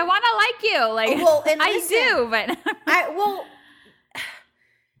I'm like, I want to like you. Like, well, and I do, but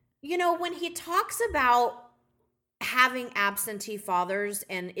when he talks about having absentee fathers,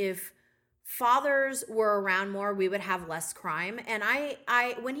 and if fathers were around more, we would have less crime. And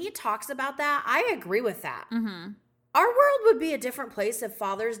I when he talks about that, I agree with that. Our world would be a different place if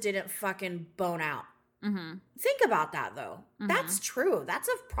fathers didn't fucking bone out. Think about that, though. That's true. That's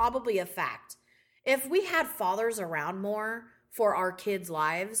probably a fact. If we had fathers around more for our kids'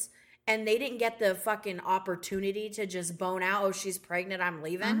 lives, and they didn't get the fucking opportunity to just bone out, oh, she's pregnant, I'm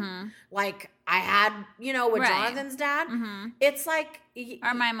leaving. Like I had, with Jonathan's dad. It's like...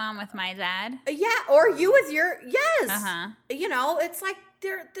 Or my mom with my dad. Yeah, or you with your... Yes. It's like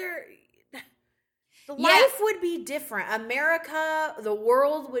life would be different. America, the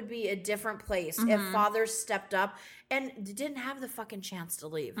world would be a different place if fathers stepped up and didn't have the fucking chance to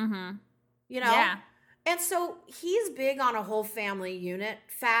leave. Yeah. And so he's big on a whole family unit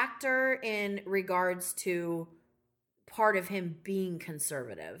factor in regards to part of him being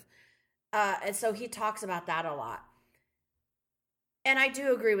conservative. And so he talks about that a lot. And I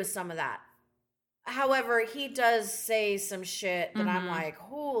do agree with some of that. However, he does say some shit that I'm like,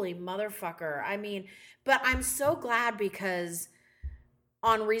 holy motherfucker. I mean, but I'm so glad because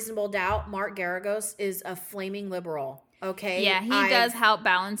on Reasonable Doubt, Mark Garagos is a flaming liberal. Okay. Yeah, he does help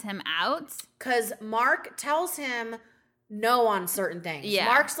balance him out. Because Mark tells him no on certain things. Yeah.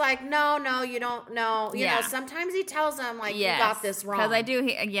 Mark's like, no, you don't know. You know, sometimes he tells him, like, you got this wrong. Because I do,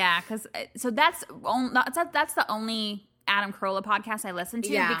 so that's the only Adam Carolla podcast I listen to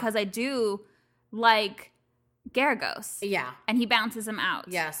because I do like Garagos. Yeah. And he bounces him out.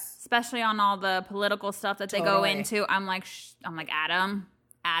 Yes. Especially on all the political stuff that they go into. I'm like, Adam.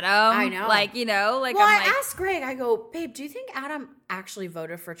 I know. Well, I asked Greg, I go, babe, do you think Adam actually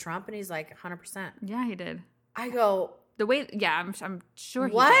voted for Trump? And he's like, 100%. Yeah, he did. I go, the way, I'm sure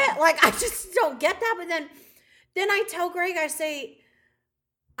he what? did. Like, I just don't get that. But then I tell Greg, I say,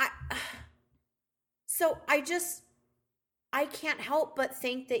 I can't help but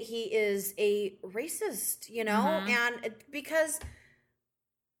think that he is a racist, and because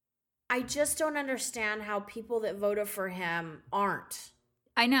I just don't understand how people that voted for him aren't.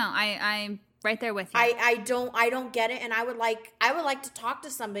 I know. I'm right there with you. I don't get it, and I would like to talk to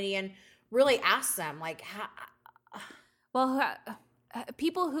somebody and really ask them, like, how. Well,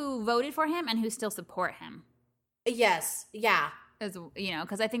 people who voted for him and who still support him. Yes. Yeah.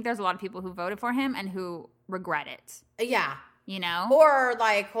 Because I think there's a lot of people who voted for him and who regret it. Yeah. Or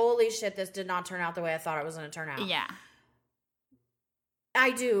like, holy shit, this did not turn out the way I thought it was going to turn out. Yeah.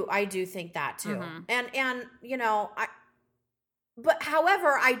 I do think that too. And but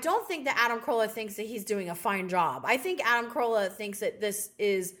however, I don't think that Adam Carolla thinks that he's doing a fine job. I think Adam Carolla thinks that this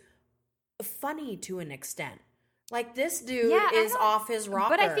is funny to an extent. Like, this dude is off his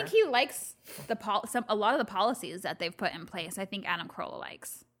rocker. But I think he likes a lot of the policies that they've put in place. I think Adam Carolla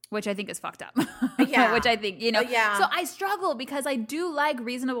likes, which I think is fucked up. Yeah. Which I think, Yeah. So I struggle because I do like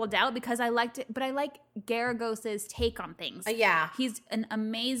Reasonable Doubt because I liked it, but I like Garagos's take on things. Yeah. He's an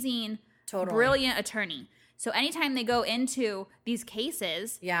amazing, brilliant attorney. So anytime they go into these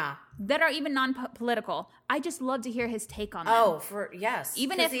cases Yeah. that are even non-political, I just love to hear his take on them. Oh, yes.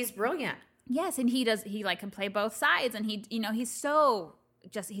 Even if he's brilliant. Yes, and he like can play both sides, and he's so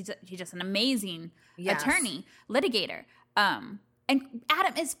he's just an amazing attorney, litigator. And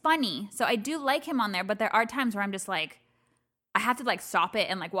Adam is funny, so I do like him on there, but there are times where I'm just like, I have to like stop it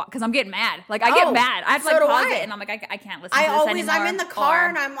and like walk because I'm getting mad. Like I get mad. I have to like pause it and I'm like, I can't listen to this anymore. I'm in the car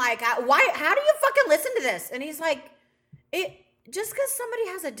and I'm like, why? How do you fucking listen to this? And he's like, just because somebody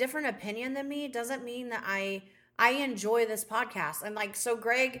has a different opinion than me doesn't mean that I enjoy this podcast. And like, so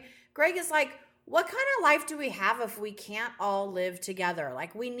Greg is like, what kind of life do we have if we can't all live together?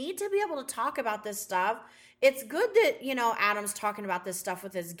 Like, we need to be able to talk about this stuff. It's good that, Adam's talking about this stuff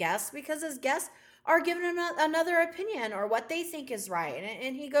with his guests because his guests are giving him another opinion or what they think is right.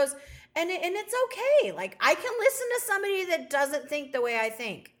 And he goes, and it's okay. Like, I can listen to somebody that doesn't think the way I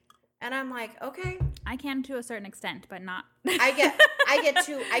think. And I'm like, okay. I can to a certain extent, but not. I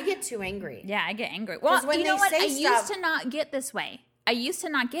get too angry. Yeah, I get angry. Well, you know what? I used to not get this way. I used to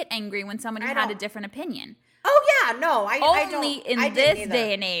not get angry when somebody had a different opinion. Oh yeah, no, I don't. Only in this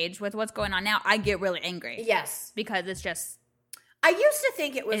day and age with what's going on now, I get really angry. Yes, because it's just. I used to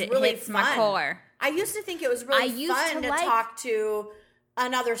think it was really fun. My core. I used to think it was really fun to talk to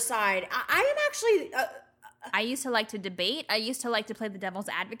another side. I am actually. I used to like to debate. I used to like to play the devil's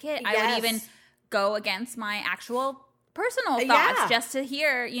advocate. Yes. I would even go against my actual personal thoughts just to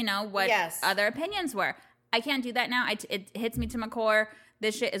hear, what other opinions were. I can't do that now. It hits me to my core.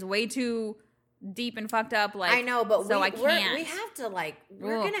 This shit is way too deep and fucked up. Like, I know, but I can't. We have to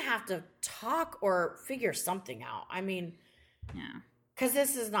we're gonna have to talk or figure something out. I mean, yeah, because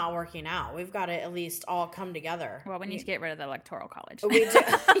this is not working out. We've got to at least all come together. Well, we need to get rid of the electoral college. We do.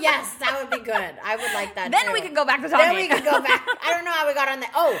 Yes, that would be good. I would like that. Then we can go back to talking. Then we can go back. I don't know how we got on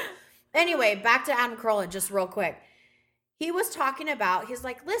that. Oh, anyway, back to Adam Carolla, just real quick. He was talking about. He's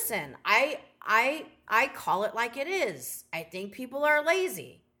like, listen, I call it like it is. I think people are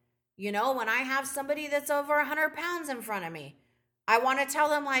lazy. When I have somebody that's over 100 pounds in front of me, I want to tell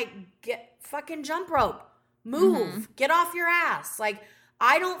them, like, get fucking jump rope, move, get off your ass. Like,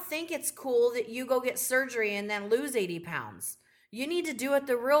 I don't think it's cool that you go get surgery and then lose 80 pounds. You need to do it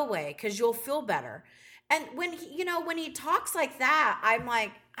the real way because you'll feel better. And when he talks like that, I'm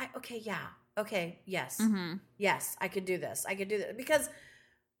like, yes. Yes, I could do this. Because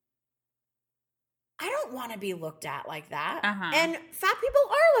I don't want to be looked at like that. And fat people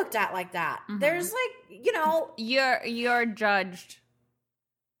are looked at like that. There's you're judged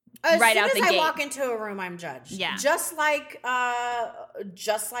right out the gate. As soon as I walk into a room, I'm judged. Yeah. Just like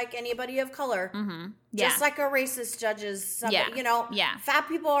anybody of color. Just like a racist judges somebody, fat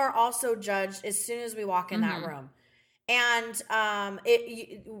people are also judged as soon as we walk in that room. And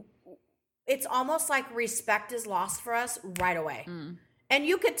it's almost like respect is lost for us right away. And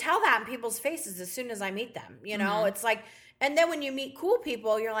you could tell that in people's faces as soon as I meet them, it's like, and then when you meet cool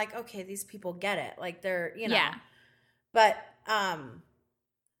people, you're like, okay, these people get it. Like they're, but,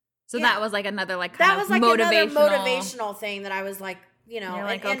 so that was like another, like, kind of motivational thing that I was like, you're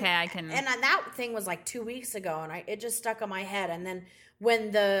like, okay, I can. And that thing was like 2 weeks ago and it just stuck in my head. And then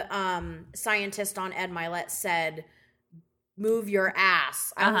when the, scientist on Ed Milet said, move your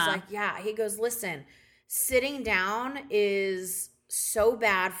ass, I was like, yeah, he goes, listen, sitting down is so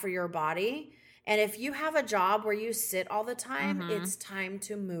bad for your body. And if you have a job where you sit all the time, it's time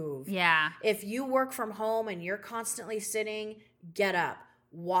to move. Yeah. If you work from home and you're constantly sitting, get up,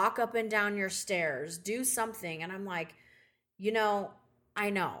 walk up and down your stairs, do something. And I'm like, I know.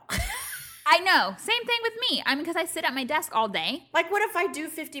 I know. Same thing with me. I mean, because I sit at my desk all day. Like, what if I do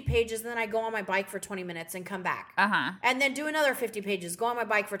 50 pages and then I go on my bike for 20 minutes and come back? And then do another 50 pages, go on my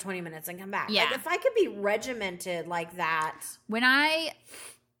bike for 20 minutes and come back. Yeah. Like, if I could be regimented like that.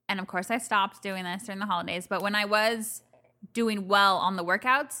 And of course I stopped doing this during the holidays, but when I was doing well on the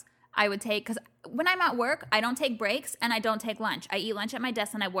workouts, I would take, because when I'm at work, I don't take breaks and I don't take lunch. I eat lunch at my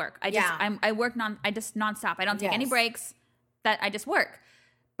desk and I work. I work nonstop. I don't take any breaks. I just work.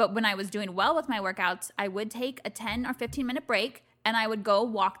 But when I was doing well with my workouts, I would take a 10 or 15 minute break and I would go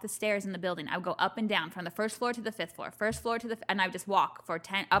walk the stairs in the building. I would go up and down from the first floor to the fifth floor, and I would just walk for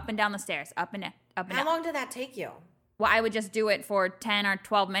 10, up and down the stairs, up and down, up and down. How long did that take you? Well, I would just do it for 10 or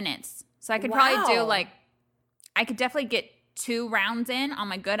 12 minutes. So I could probably do I could definitely get 2 rounds in. On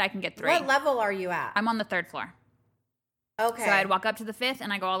my good, I can get 3. What level are you at? I'm on the 3rd floor. Okay. So I'd walk up to the 5th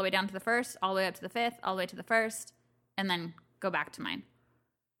and I go all the way down to the 1st, all the way up to the 5th, all the way to the 1st, and then go back to mine.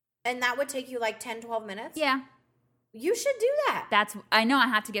 And that would take you like 10, 12 minutes? Yeah. You should do that. I know I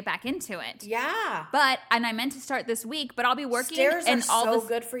have to get back into it. Yeah. And I meant to start this week, but I'll be working. Stairs are so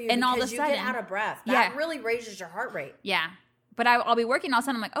good for you because you get out of breath. That Yeah. really raises your heart rate. Yeah. But I'll be working all of a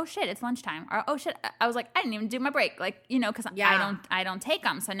sudden. I'm like, oh shit, it's lunchtime. Or oh shit, I was like, I didn't even do my break. Like, because I don't take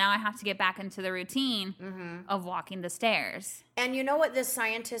them. So now I have to get back into the routine of walking the stairs. And you know what this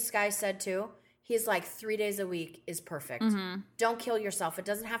scientist guy said too? He's like 3 days a week is perfect. Don't kill yourself. It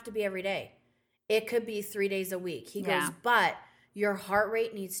doesn't have to be every day. It could be 3 days a week. He goes, but your heart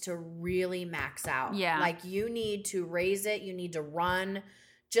rate needs to really max out. Yeah. Like you need to raise it. You need to run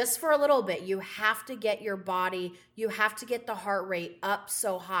just for a little bit. You have to get your body, you have to get the heart rate up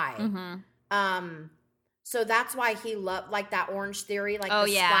so high. So that's why he loved like that Orange Theory, like the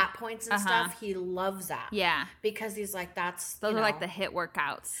splat points and stuff. He loves that. Yeah. Because he's like, those are like the HIIT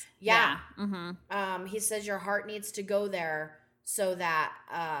workouts. Yeah. He says your heart needs to go there so that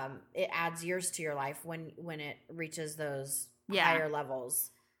it adds years to your life when it reaches those higher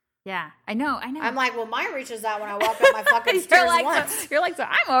levels. Yeah, I know. I'm like, well, mine reaches that when I walk up my fucking stairs once. You're like, so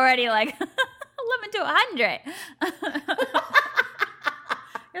I'm already like 11 to 100.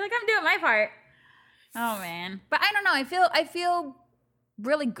 You're like, I'm doing my part. Oh man, but I don't know. I feel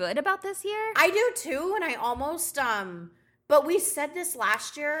really good about this year. I do too, and I almost But we said this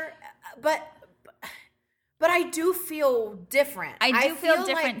last year, but I do feel different. I do feel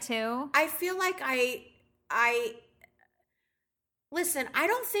different too. I feel like I listen, I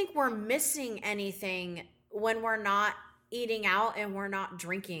don't think we're missing anything when we're not eating out and we're not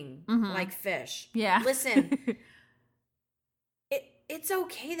drinking like fish. Yeah. Listen, it's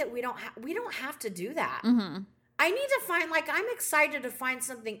okay that we don't have to do that. I need to find, like, I'm excited to find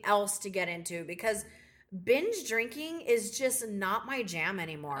something else to get into because binge drinking is just not my jam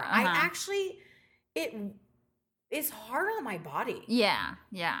anymore. I actually, it's hard on my body. Yeah.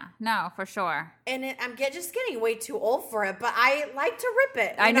 No, for sure. And I'm just getting way too old for it, but I like to rip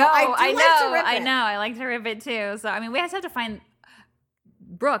it. I know. I like to rip it too. So, I mean, we have to find,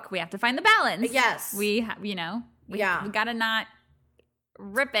 Brooke, we have to find the balance. Yes. We got to not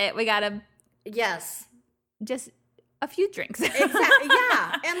rip it. We got to. Yes. Just a few drinks. Exactly.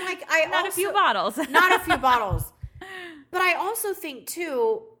 Yeah. And like, not a few bottles. Not a few bottles. But I also think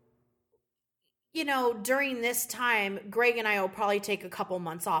too, during this time, Greg and I will probably take a couple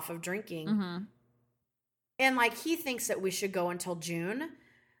months off of drinking. And like, he thinks that we should go until June.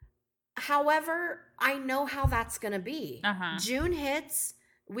 However, I know how that's going to be. June hits,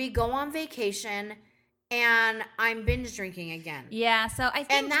 we go on vacation, and I'm binge drinking again. Yeah, so I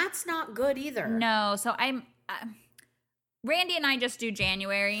think... And that's not good either. No, so I'm... Randy and I just do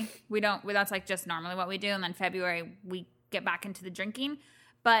January. That's like just normally what we do. And then February, we get back into the drinking.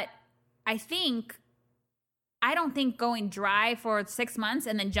 But I don't think going dry for 6 months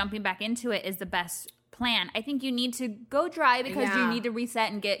and then jumping back into it is the best plan. I think you need to go dry because you need to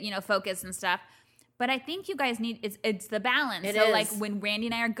reset and get, focus and stuff. But I think you guys it's the balance. It is. Like when Randy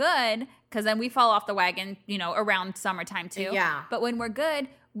and I are good, because then we fall off the wagon, around summertime too. Yeah. But when we're good,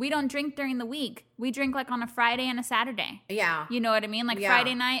 we don't drink during the week. We drink like on a Friday and a Saturday. Yeah. You know what I mean? Like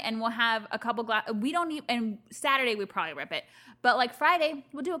Friday night and we'll have a couple glasses. We don't even, and Saturday we probably rip it. But like Friday,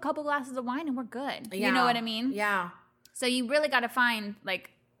 we'll do a couple glasses of wine and we're good. Yeah. You know what I mean? Yeah. So you really got to find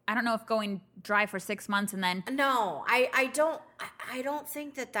like, I don't know if going dry for 6 months and then. No, I don't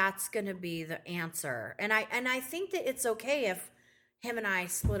think that that's going to be the answer. And I think that it's okay if him and I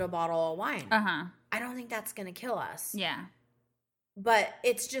split a bottle of wine. I don't think that's going to kill us. Yeah. But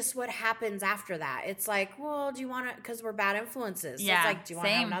it's just what happens after that. It's like, well, do you want to, because we're bad influences. So it's like, do you want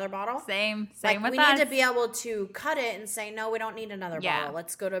to have another bottle? Same like, with we us. need to be able to cut it and say, no, we don't need another bottle.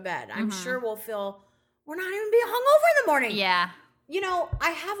 Let's go to bed. I'm sure we'll feel, we're not even be hungover in the morning. Yeah. I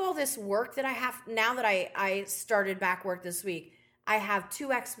have all this work that I have, now that I started back work this week, I have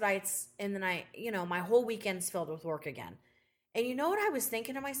 2 expedites and then my whole weekend's filled with work again. And you know what I was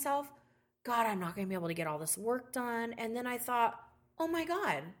thinking to myself? God, I'm not going to be able to get all this work done. And then I thought, oh my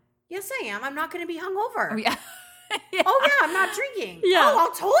God, yes I am. I'm not going to be hungover. Oh yeah. Oh yeah, I'm not drinking. Yeah. Oh,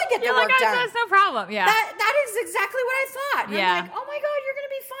 I'll totally get the work done. That's no problem. Yeah. That is exactly what I thought. And I'm like, oh my God, you're going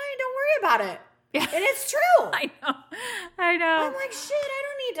to be fine. Don't worry about it. Yeah. And it's true. I know. I'm like, shit, I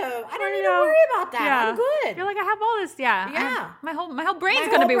don't need to worry about that. Yeah. I'm good. You're like, I have all this. Yeah. Yeah. My whole brain's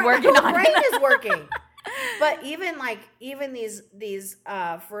going to be working on it. My whole brain is working. But even these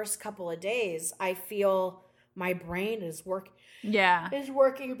first couple of days, I feel my brain is working. Yeah. Is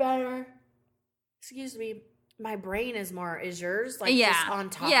working better. Excuse me. My brain is yours. Like just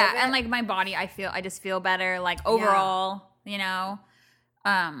on top of it. Yeah. And like my body, I just feel better. Like overall,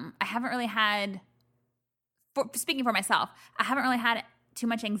 I haven't really had, speaking for myself, I haven't really had too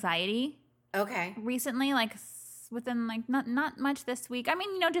much anxiety. Okay. Recently, like within like not much this week. I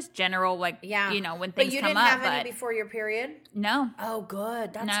mean, just general like when things come up. But you didn't have any before your period? No. Oh,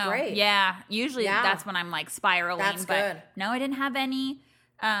 good. That's great. Yeah. Usually that's when I'm like spiraling. That's good. No, I didn't have any.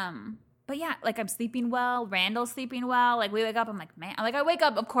 But yeah, like I'm sleeping well. Randall's sleeping well. Like we wake up, I'm like, man. Like I wake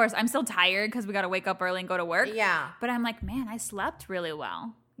up, of course, I'm still tired because we got to wake up early and go to work. Yeah. But I'm like, man, I slept really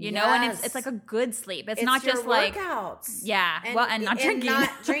well. You know, and it's like a good sleep. It's not just like workouts. Yeah. And not drinking. And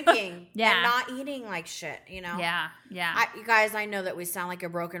not drinking. Yeah. And not eating like shit, Yeah. Yeah. You guys, I know that we sound like a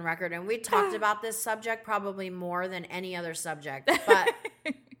broken record, and we talked about this subject probably more than any other subject, but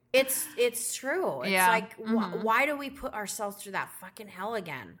it's true. It's like, why do we put ourselves through that fucking hell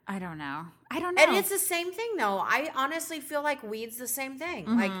again? I don't know. And it's the same thing, though. I honestly feel like weed's the same thing.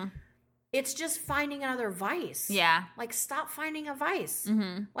 Mm-hmm. Like, it's just finding another vice. Yeah. Like, stop finding a vice.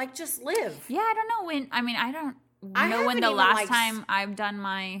 Mm-hmm. Like, just live. Yeah, I don't know when. I mean, I don't know when the last time I've done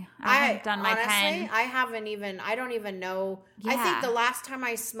my pen. I haven't even. I don't even know. Yeah. I think the last time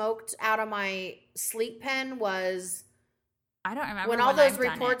I smoked out of my sleep pen was. I don't remember when all those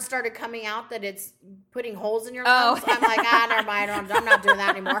reports started coming out that it's putting holes in your lungs. I'm like, never mind. I'm not doing that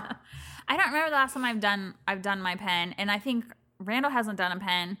anymore. I don't remember the last time I've done my pen, and I think Randall hasn't done a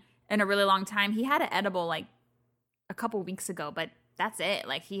pen in a really long time. He had an edible like a couple weeks ago, but that's it.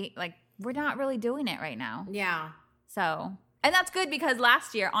 Like we're not really doing it right now. Yeah. So, and that's good because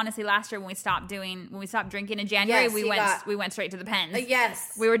last year when we stopped drinking in January, we went straight to the pens.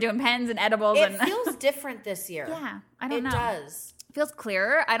 Yes. We were doing pens and edibles. It feels different this year. Yeah. I don't know. It does. It feels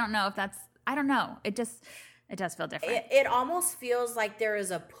clearer. I don't know if that's, I don't know. It does feel different. It almost feels like there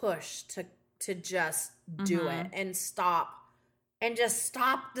is a push to just do it and stop. And just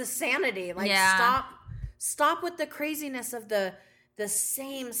stop the sanity. Like stop with the craziness of the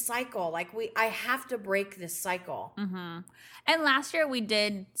same cycle. Like I have to break this cycle. Mm-hmm. And last year we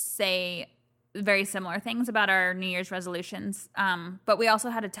did say very similar things about our New Year's resolutions. But we also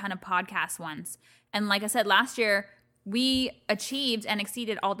had a ton of podcast ones. And like I said, last year we achieved and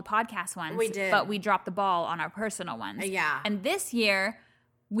exceeded all the podcast ones. We did. But we dropped the ball on our personal ones. Yeah. And this year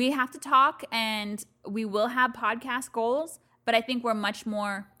we have to talk and we will have podcast goals. But I think we're much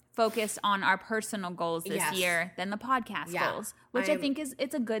more focused on our personal goals this year than the podcast goals, which I think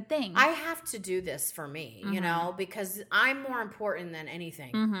it's a good thing. I have to do this for me, because I'm more important than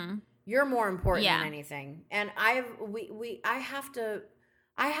anything. Mm-hmm. You're more important than anything, and I have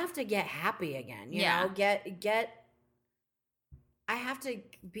to get happy again. You know, I have to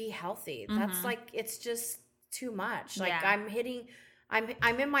be healthy. Mm-hmm. That's like it's just too much. Like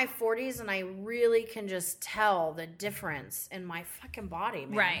I'm in my 40s and I really can just tell the difference in my fucking body,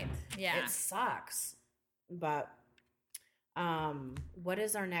 man. Right. Yeah. It sucks. But what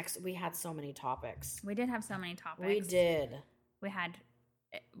is our next? We had so many topics. We did have so many topics. We did. We had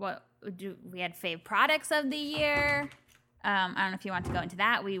we had fave products of the year. I don't know if you want to go into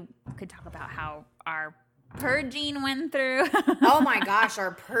that. We could talk about how our purging went through. Oh my gosh,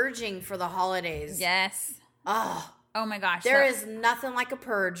 our purging for the holidays. Yes. Oh my gosh. There is nothing like a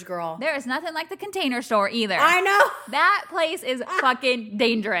purge, girl. There is nothing like the Container Store either. I know. That place is fucking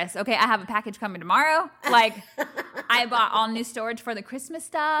dangerous. Okay, I have a package coming tomorrow. Like, I bought all new storage for the Christmas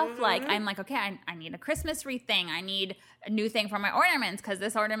stuff. Mm-hmm. Like, I'm like, okay, I need a Christmas wreath thing. I need a new thing for my ornaments because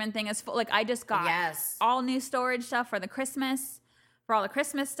this ornament thing is full. Like, I just got all new storage stuff for the Christmas, for all the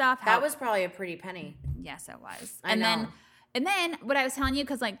Christmas stuff. That was probably a pretty penny. Yes, it was. I know. And then what I was telling you,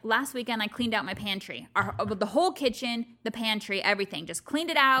 because like last weekend I cleaned out my pantry, the whole kitchen, the pantry, everything. Just cleaned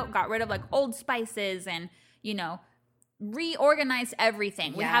it out, got rid of like old spices and, reorganized everything.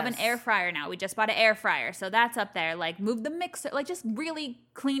 Yes. We have an air fryer now. We just bought an air fryer. So that's up there. Like moved the mixer, like just really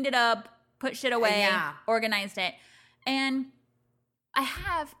cleaned it up, put shit away, organized it. And I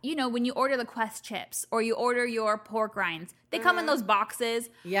have, when you order the Quest chips or you order your pork rinds, they come in those boxes.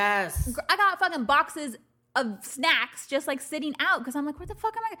 Yes. I got fucking boxes of snacks just like sitting out because I'm like, where the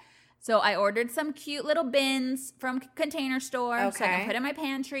fuck am I? So I ordered some cute little bins from Container Store so I can put in my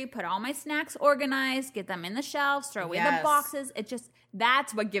pantry, put all my snacks organized, get them in the shelves, throw away the boxes. It just,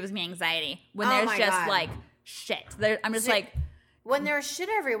 that's what gives me anxiety when there's just like shit. I'm just like. When there's shit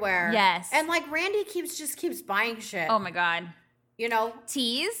everywhere. Yes. And like Randy keeps buying shit. Oh my God.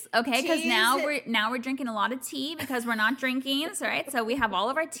 Teas. Okay, because now we're drinking a lot of tea because we're not drinking, right? So we have all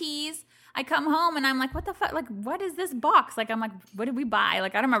of our teas. I come home and I'm like, what the fuck? Like, what is this box? Like, I'm like, what did we buy?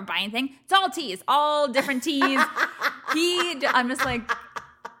 Like, I don't remember buying anything. It's all teas, all different teas. I'm just like,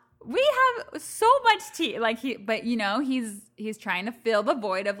 we have so much tea. Like, he's trying to fill the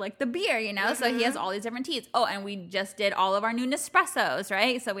void of like the beer, Mm-hmm. So he has all these different teas. Oh, and we just did all of our new Nespressos,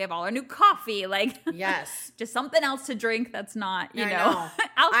 right? So we have all our new coffee. Like, yes, just something else to drink that's not, alcohol.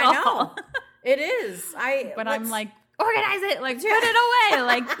 I know. It is. But I'm like, organize it. Like, put it away.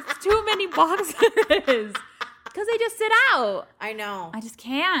 Like, it's too many boxes. Because they just sit out. I know. I just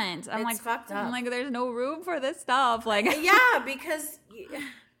can't. I'm It's like, fucked up. I'm like, there's no room for this stuff. Like, yeah, because,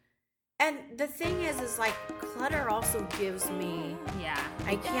 and the thing is like, clutter also gives me,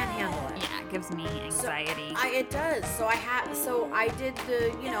 I can't handle it. Yeah, it gives me anxiety. So it does. So I did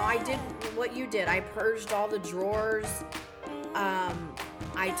I did what you did. I purged all the drawers.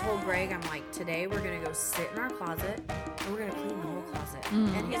 I told Greg, I'm like, today we're going to go sit in our closet and we're going to clean the whole closet.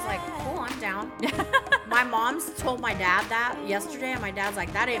 And he's like, cool, I'm down. My mom's told my dad that yesterday, and my dad's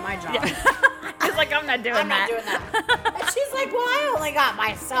like, that ain't my job. He's like, I'm not doing that. I'm not doing that. And she's like, well, I only got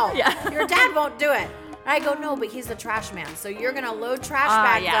myself. Yeah. Your dad won't do it. And I go, no, but he's the trash man. So you're going to load trash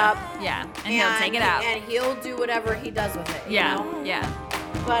bags up. Yeah, and he'll take it out. And he'll do whatever he does with it. Yeah, you know? yeah.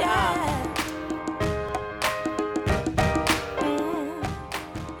 But,